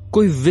में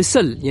कोई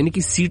विसल यानी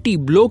कि सीटी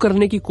ब्लो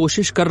करने की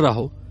कोशिश कर रहा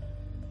हो,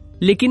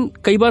 लेकिन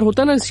कई बार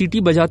होता ना,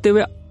 सीटी बजाते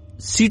हुए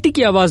सीटी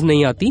की आवाज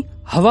नहीं आती,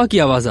 हवा की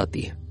आवाज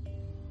आती है।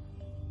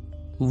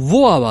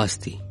 वो आवाज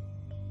थी।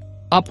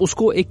 आप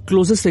उसको एक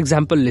क्लोजेस्ट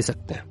एग्जाम्पल ले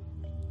सकते हैं।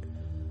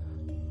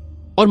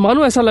 और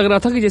मानो ऐसा लग रहा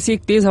था कि जैसे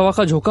एक तेज हवा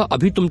का झोंका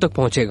अभी तुम तक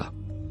पहुंचेगा,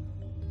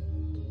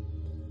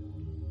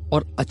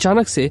 और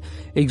अचानक से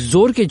एक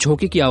जोर के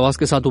झोंके की आवाज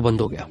के साथ वो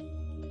बंद हो गया।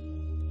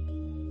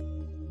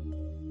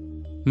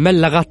 मैं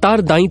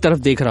लगातार दाईं तरफ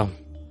देख रहा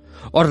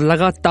हूं और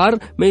लगातार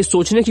मैं ये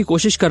सोचने की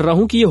कोशिश कर रहा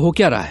हूं कि ये हो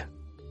क्या रहा है।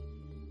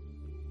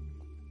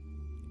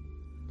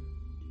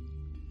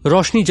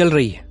 रोशनी जल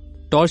रही है,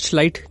 टॉर्च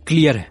लाइट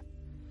क्लियर है।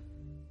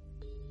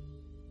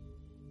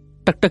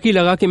 टकटकी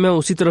लगा के मैं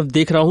उसी तरफ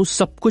देख रहा हूं।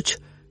 सब कुछ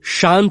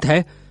शांत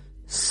है,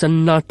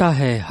 सन्नाटा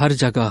है हर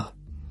जगह।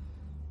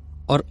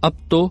 और अब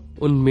तो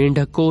उन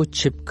मेंढकों,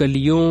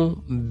 छिपकलियों,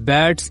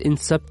 बैट्स, इन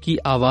सब की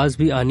आवाज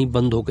भी आनी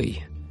बंद हो गई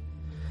है।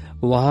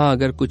 वहां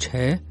अगर कुछ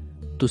है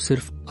तो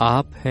सिर्फ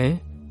आप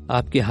हैं।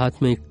 आपके हाथ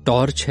में एक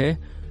टॉर्च है।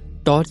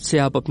 टॉर्च से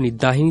आप अपनी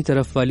दाहिनी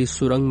तरफ वाली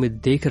सुरंग में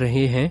देख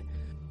रहे हैं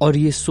और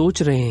ये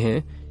सोच रहे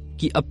हैं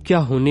कि अब क्या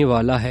होने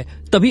वाला है।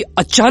 तभी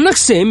अचानक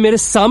से मेरे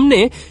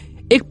सामने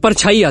एक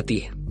परछाई आती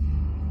है।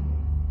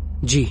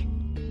 जी,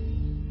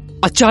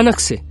 अचानक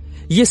से।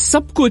 ये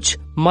सब कुछ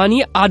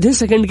मानिए आधे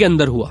सेकंड के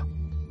अंदर हुआ।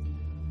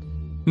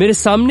 मेरे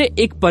सामने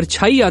एक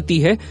परछाई आती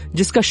है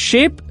जिसका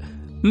शेप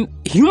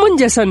ह्यूमन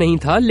जैसा नहीं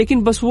था,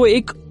 लेकिन बस वो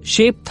एक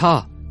शेप था।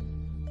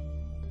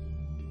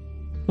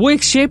 वो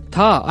एक शेप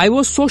था। I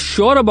was so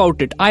sure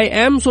about it, I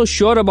am so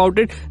sure about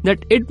it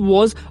that it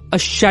was a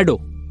shadow.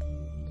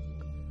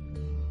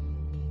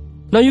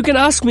 Now you can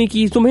ask me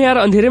कि तुम्हें यार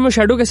अंधेरे में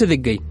शैडो कैसे दिख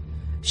गई।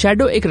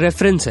 शैडो एक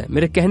रेफरेंस है।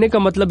 मेरे कहने का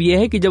मतलब यह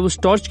है कि जब उस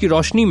टॉर्च की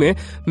रोशनी में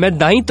मैं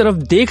दाईं तरफ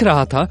देख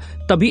रहा था,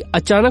 तभी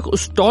अचानक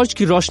उस टॉर्च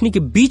की रोशनी के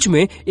बीच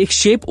में एक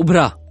शेप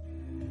उभरा,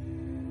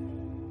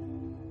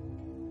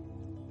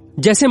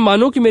 जैसे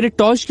मानो कि मेरे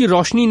टॉर्च की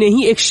रोशनी ने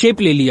ही एक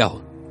शेप ले लिया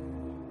हो।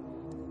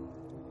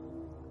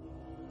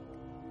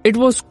 It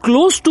was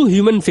close to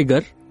human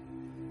figure.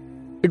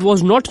 It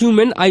was not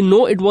human, I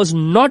know it was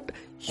not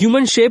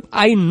human shape,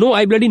 I know,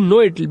 I bloody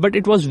no it, but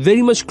it was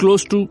very much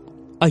close to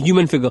a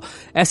human figure.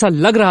 ऐसा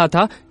लग रहा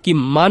था कि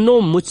मानो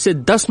मुझसे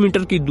 10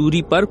 metre की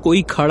दूरी पर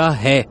कोई खड़ा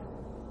है।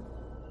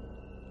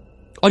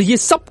 और ये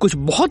सब कुछ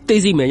बहुत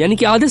तेजी में, यानी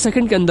कि आधे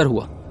सेकंड के अंदर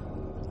हुआ।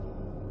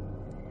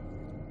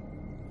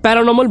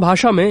 पैरानॉर्मल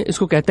भाषा में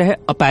इसको कहते हैं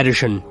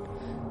अपैरिशन,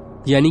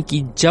 यानी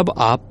कि जब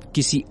आप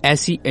किसी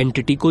ऐसी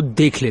एंटिटी को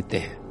देख लेते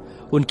हैं,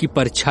 उनकी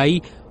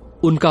परछाई,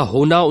 उनका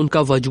होना,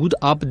 उनका वजूद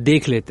आप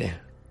देख लेते हैं,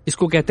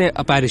 इसको कहते हैं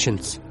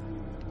अपैरिशंस।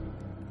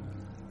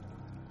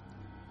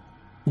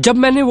 जब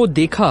मैंने वो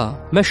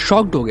देखा, मैं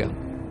शॉक्ड हो गया।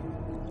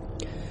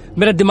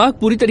 मेरा दिमाग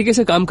पूरी तरीके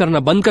से काम करना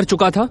बंद कर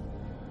चुका था।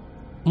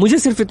 मुझे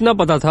सिर्फ इतना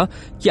पता था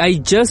कि I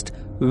just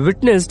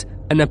witnessed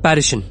N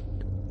अपैरिशन।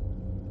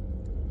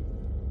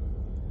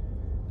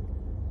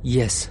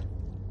 Yes,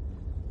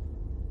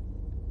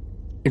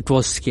 it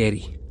was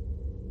scary.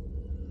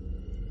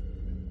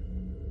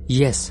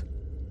 Yes,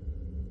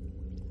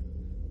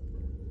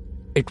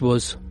 it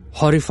was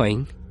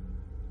horrifying,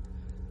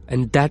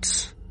 and that's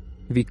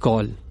we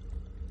call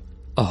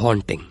a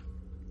haunting.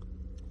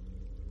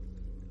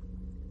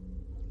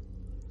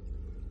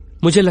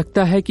 मुझे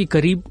लगता है कि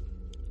करीब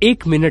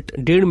 1 मिनट,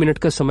 1.5 मिनट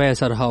का समय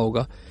ऐसा रहा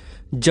होगा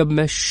जब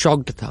मैं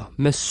शॉक्ड था,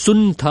 मैं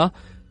सुन्न था।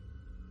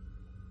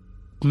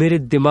 मेरे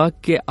दिमाग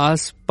के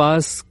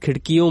आसपास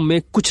खिड़कियों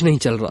में कुछ नहीं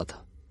चल रहा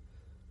था।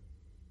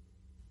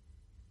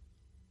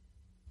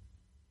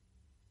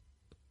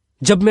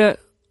 जब मैं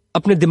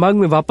अपने दिमाग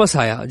में वापस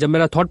आया, जब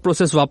मेरा थॉट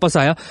प्रोसेस वापस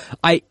आया,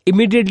 आई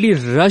इमीडिएटली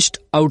रश्ड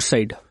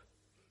आउटसाइड।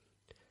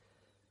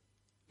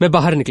 मैं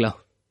बाहर निकला।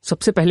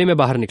 सबसे पहले मैं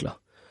बाहर निकला।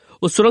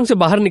 उस सुरंग से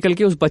बाहर निकल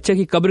के उस बच्चे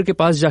की कब्र के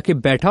पास जाके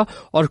बैठा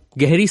और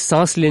गहरी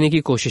सांस लेने की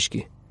कोशिश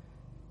की।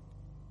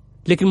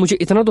 लेकिन मुझे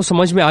इतना तो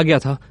समझ में आ गया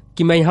था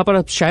कि मैं यहां पर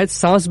अब शायद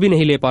सांस भी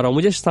नहीं ले पा रहा हूं।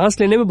 मुझे सांस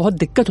लेने में बहुत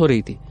दिक्कत हो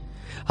रही थी।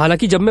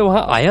 हालांकि जब मैं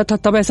वहां आया था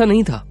तब ऐसा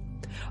नहीं था।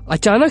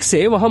 अचानक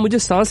से वहां मुझे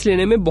सांस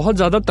लेने में बहुत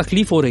ज्यादा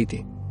तकलीफ हो रही थी।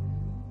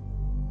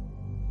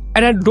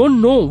 And I don't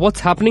know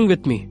what's happening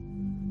with me.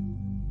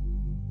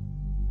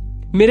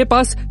 मेरे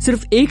पास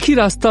सिर्फ एक ही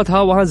रास्ता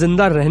था वहां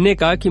जिंदा रहने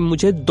का कि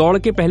मुझे दौड़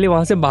के पहले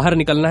वहां से बाहर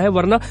निकलना है,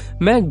 वरना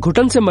मैं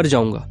घुटन से मर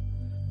जाऊंगा।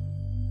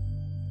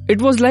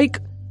 इट वॉज लाइक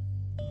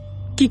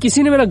कि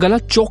किसी ने मेरा गला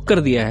चोक कर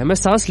दिया है। मैं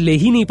सांस ले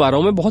ही नहीं पा रहा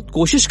हूं। मैं बहुत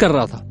कोशिश कर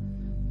रहा था।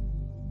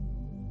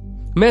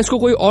 मैं इसको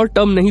कोई और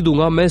टर्म नहीं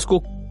दूंगा।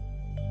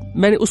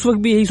 मैंने उस वक्त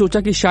भी यही सोचा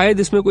कि शायद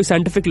इसमें कोई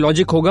साइंटिफिक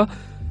लॉजिक होगा।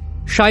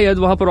 शायद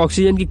वहां पर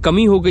ऑक्सीजन की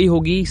कमी हो गई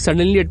होगी,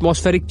 सडनली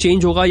एटमॉस्फेरिक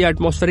चेंज होगा, या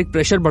एटमॉस्फेरिक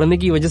प्रेशर बढ़ने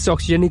की वजह से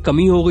ऑक्सीजन की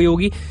कमी हो गई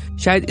होगी।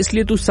 शायद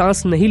इसलिए तू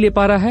सांस नहीं ले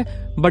पा रहा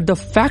है। But the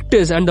fact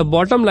is and the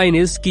bottom line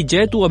is कि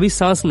जय, तू अभी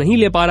सांस नहीं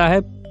ले पा रहा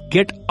है।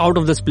 Get out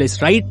of this place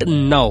right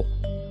now.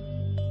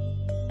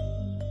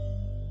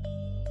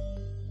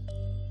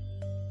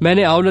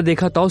 मैंने आओ न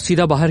देखा ताओ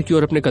सीधा बाहर की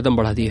ओर अपने कदम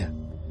बढ़ा दिए।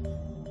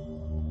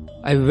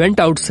 I went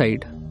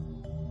outside.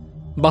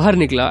 बाहर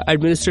निकला,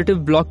 एडमिनिस्ट्रेटिव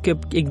ब्लॉक के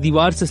एक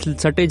दीवार से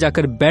सटे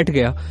जाकर बैठ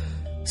गया।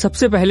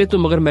 सबसे पहले तो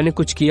मगर मैंने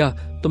कुछ किया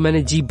तो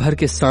मैंने जी भर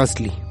के सांस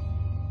ली।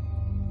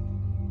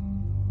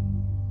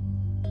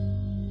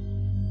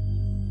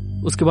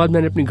 उसके बाद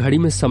मैंने अपनी घड़ी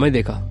में समय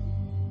देखा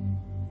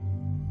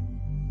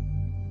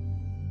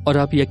और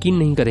आप यकीन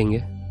नहीं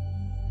करेंगे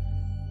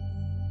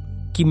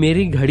कि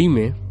मेरी घड़ी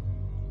में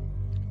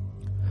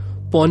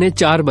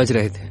 3:45 बज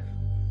रहे थे।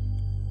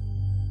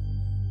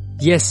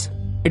 Yes,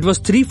 it was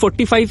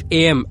 3:45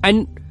 AM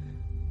and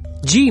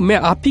जी, मैं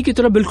आप ही की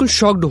तरह बिल्कुल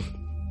शॉक्ड हूं।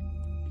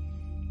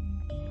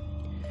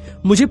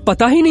 मुझे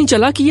पता ही नहीं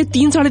चला कि ये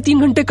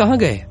 3-3.5 घंटे कहां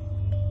गए।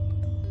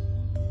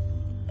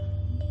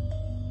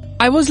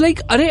 आई वॉज लाइक,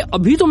 अरे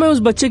अभी तो मैं उस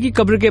बच्चे की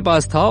कब्र के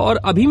पास था और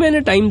अभी मैंने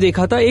टाइम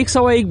देखा था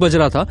 1:15 बज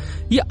रहा था।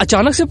 ये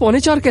अचानक से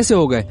 3:45 कैसे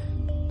हो गए?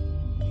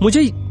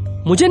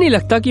 मुझे नहीं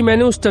लगता कि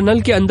मैंने उस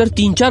टनल के अंदर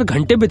 3-4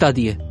 घंटे बिता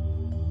दिए।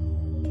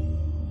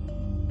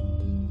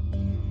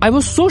 I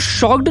was so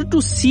shocked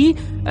to see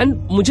and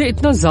मुझे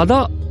इतना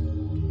ज्यादा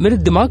मेरे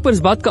दिमाग पर इस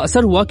बात का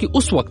असर हुआ कि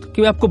उस वक्त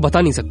कि मैं आपको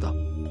बता नहीं सकता।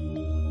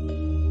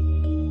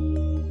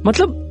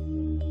 मतलब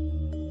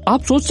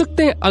आप सोच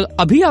सकते हैं,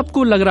 अभी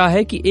आपको लग रहा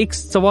है कि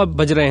 1:15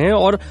 बज रहे हैं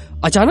और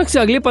अचानक से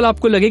अगले पल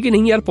आपको लगे कि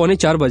नहीं यार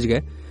 3:45 बज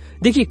गए।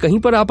 देखिए, कहीं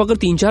पर आप अगर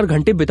 3-4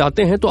 घंटे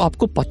बिताते हैं तो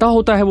आपको पता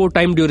होता है वो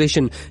टाइम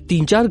ड्यूरेशन।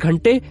 3-4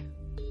 घंटे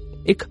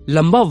एक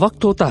लंबा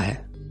वक्त होता है।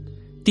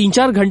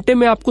 3-4 घंटे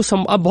में आप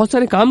बहुत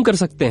सारे काम कर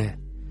सकते हैं।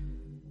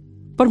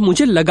 पर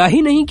मुझे लगा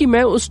ही नहीं कि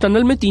मैं उस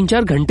टनल में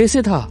 3-4 घंटे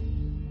से था।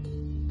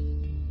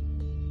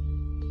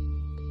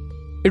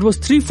 It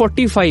was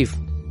 3:45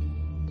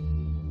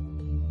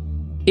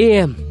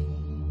 AM।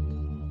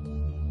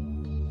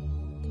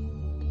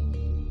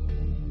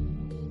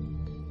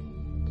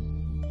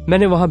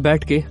 मैंने वहां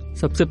बैठ के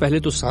सबसे पहले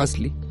तो सांस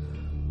ली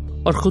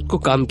और खुद को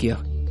काम किया,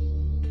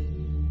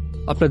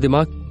 अपना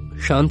दिमाग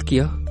शांत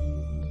किया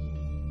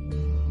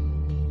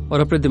और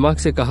अपने दिमाग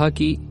से कहा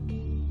कि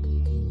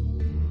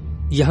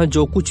यहां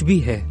जो कुछ भी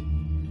है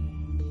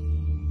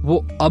वो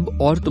अब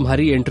और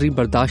तुम्हारी एंट्री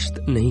बर्दाश्त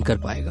नहीं कर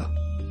पाएगा।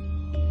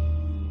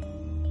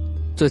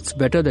 So it's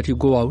better that you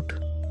go out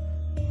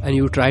and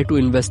you try to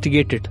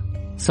investigate it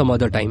some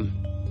other time।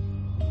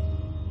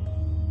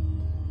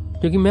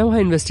 क्योंकि मैं वहां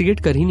इन्वेस्टिगेट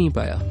कर ही नहीं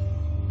पाया।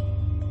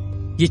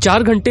 ये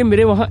 4 घंटे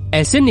मेरे वहां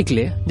ऐसे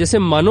निकले जैसे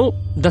मानो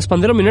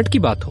 10-15 मिनट की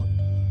बात हो।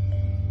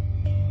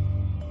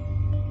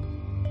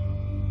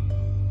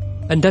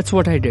 And that's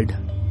what I did।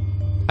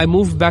 I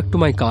moved back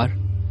to my car।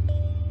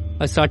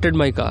 I started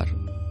my car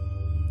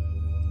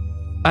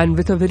and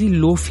with a very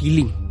low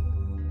feeling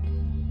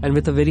and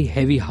with a very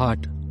heavy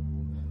heart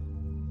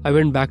I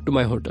went back to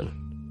my hotel।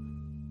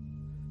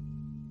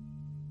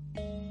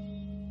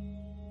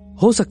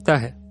 हो सकता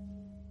है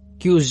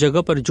कि उस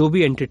जगह पर जो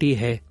भी entity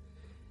है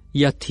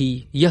या थी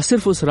या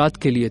सिर्फ उस रात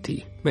के लिए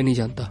थी, मैं नहीं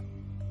जानता।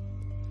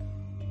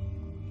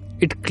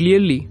 It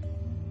clearly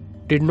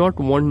did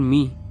not want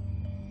me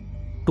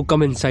to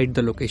come inside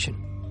the location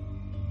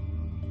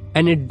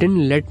and it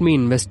didn't let me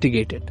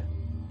investigate it।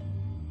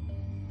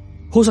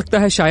 हो सकता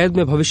है शायद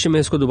मैं भविष्य में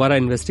इसको दोबारा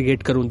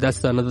इन्वेस्टिगेट करूं।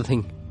 That's another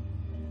thing।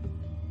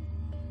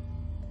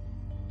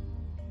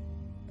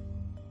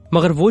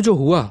 मगर वो जो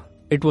हुआ,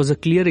 it was a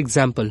clear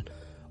example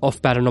of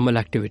paranormal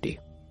activity।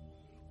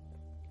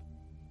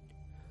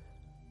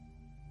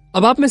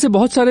 अब आप में से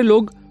बहुत सारे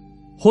लोग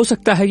हो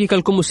सकता है कि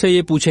कल को मुझसे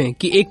ये पूछें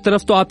कि एक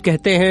तरफ तो आप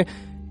कहते हैं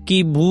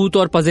कि भूत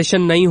और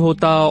पोजेशन नहीं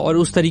होता और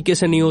उस तरीके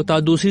से नहीं होता,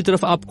 दूसरी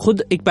तरफ आप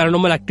खुद एक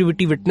पैरानॉर्मल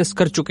एक्टिविटी विटनेस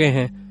कर चुके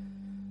हैं।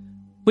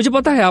 मुझे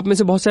पता है आप में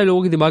से बहुत सारे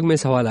लोगों के दिमाग में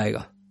सवाल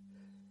आएगा,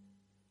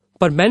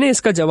 पर मैंने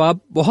इसका जवाब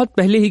बहुत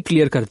पहले ही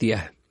क्लियर कर दिया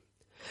है।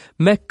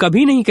 मैं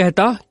कभी नहीं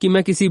कहता कि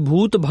मैं किसी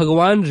भूत,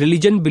 भगवान,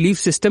 रिलीजन, बिलीफ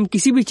सिस्टम,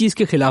 किसी भी चीज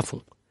के खिलाफ हूं।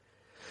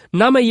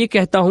 ना मैं ये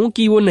कहता हूं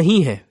कि वो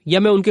नहीं है या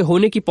मैं उनके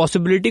होने की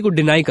पॉसिबिलिटी को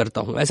डिनाई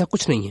करता हूं। ऐसा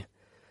कुछ नहीं है।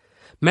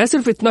 मैं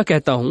सिर्फ इतना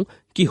कहता हूं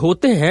कि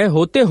होते हैं,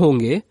 होते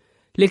होंगे,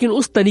 लेकिन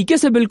उस तरीके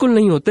से बिल्कुल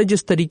नहीं होते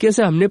जिस तरीके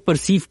से हमने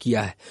परसीव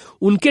किया है।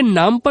 उनके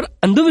नाम पर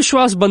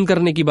अंधविश्वास बंद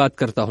करने की बात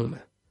करता हूं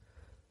मैं।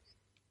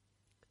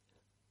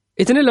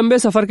 इतने लंबे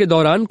सफर के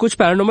दौरान कुछ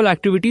पैरानॉर्मल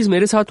एक्टिविटीज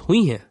मेरे साथ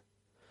हुई हैं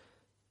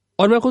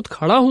और मैं खुद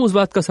खड़ा हूं उस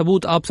बात का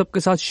सबूत आप सबके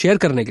साथ शेयर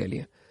करने के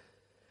लिए।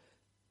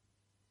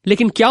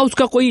 लेकिन क्या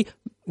उसका कोई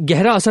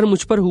गहरा असर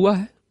मुझ पर हुआ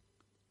है?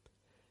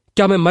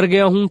 क्या मैं मर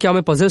गया हूं? क्या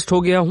मैं पजेस्ड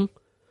हो गया हूं?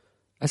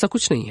 ऐसा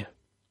कुछ नहीं है।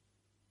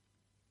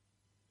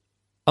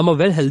 I am a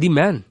well healthy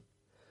man.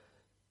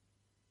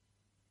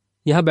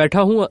 यहां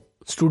बैठा हूं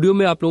स्टूडियो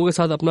में, आप लोगों के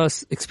साथ अपना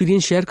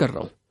एक्सपीरियंस शेयर कर रहा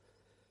हूं।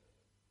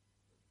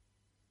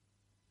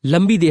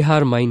 लंबी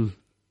Dehar mine,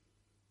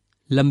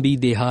 Lambi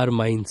Dehar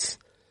mines,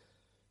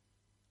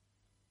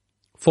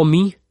 for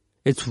me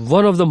it's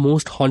one of the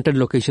most haunted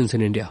locations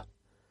in India.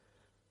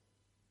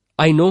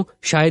 I know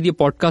शायद ये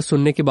पॉडकास्ट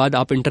सुनने के बाद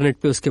आप इंटरनेट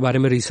पे उसके बारे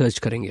में रिसर्च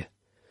करेंगे,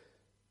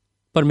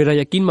 पर मेरा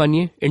यकीन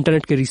मानिए,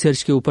 इंटरनेट के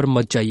रिसर्च के ऊपर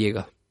मत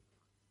जाइएगा।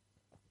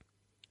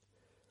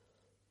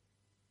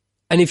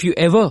 And if you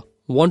ever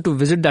want to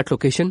visit that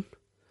location,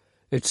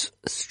 it's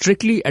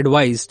strictly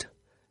advised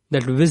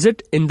that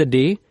visit in the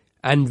day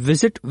and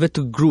visit with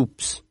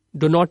groups.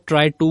 Do not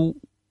try to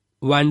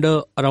wander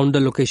around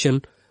the location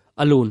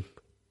alone.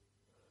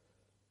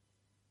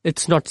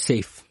 It's not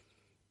safe.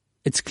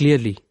 It's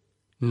clearly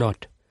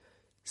not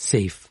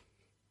safe.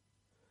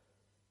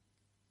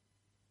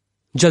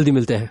 जल्दी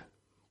मिलते हैं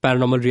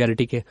paranormal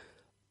reality के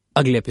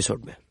अगले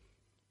episode में।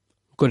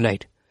 Good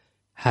night,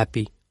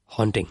 happy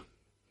haunting.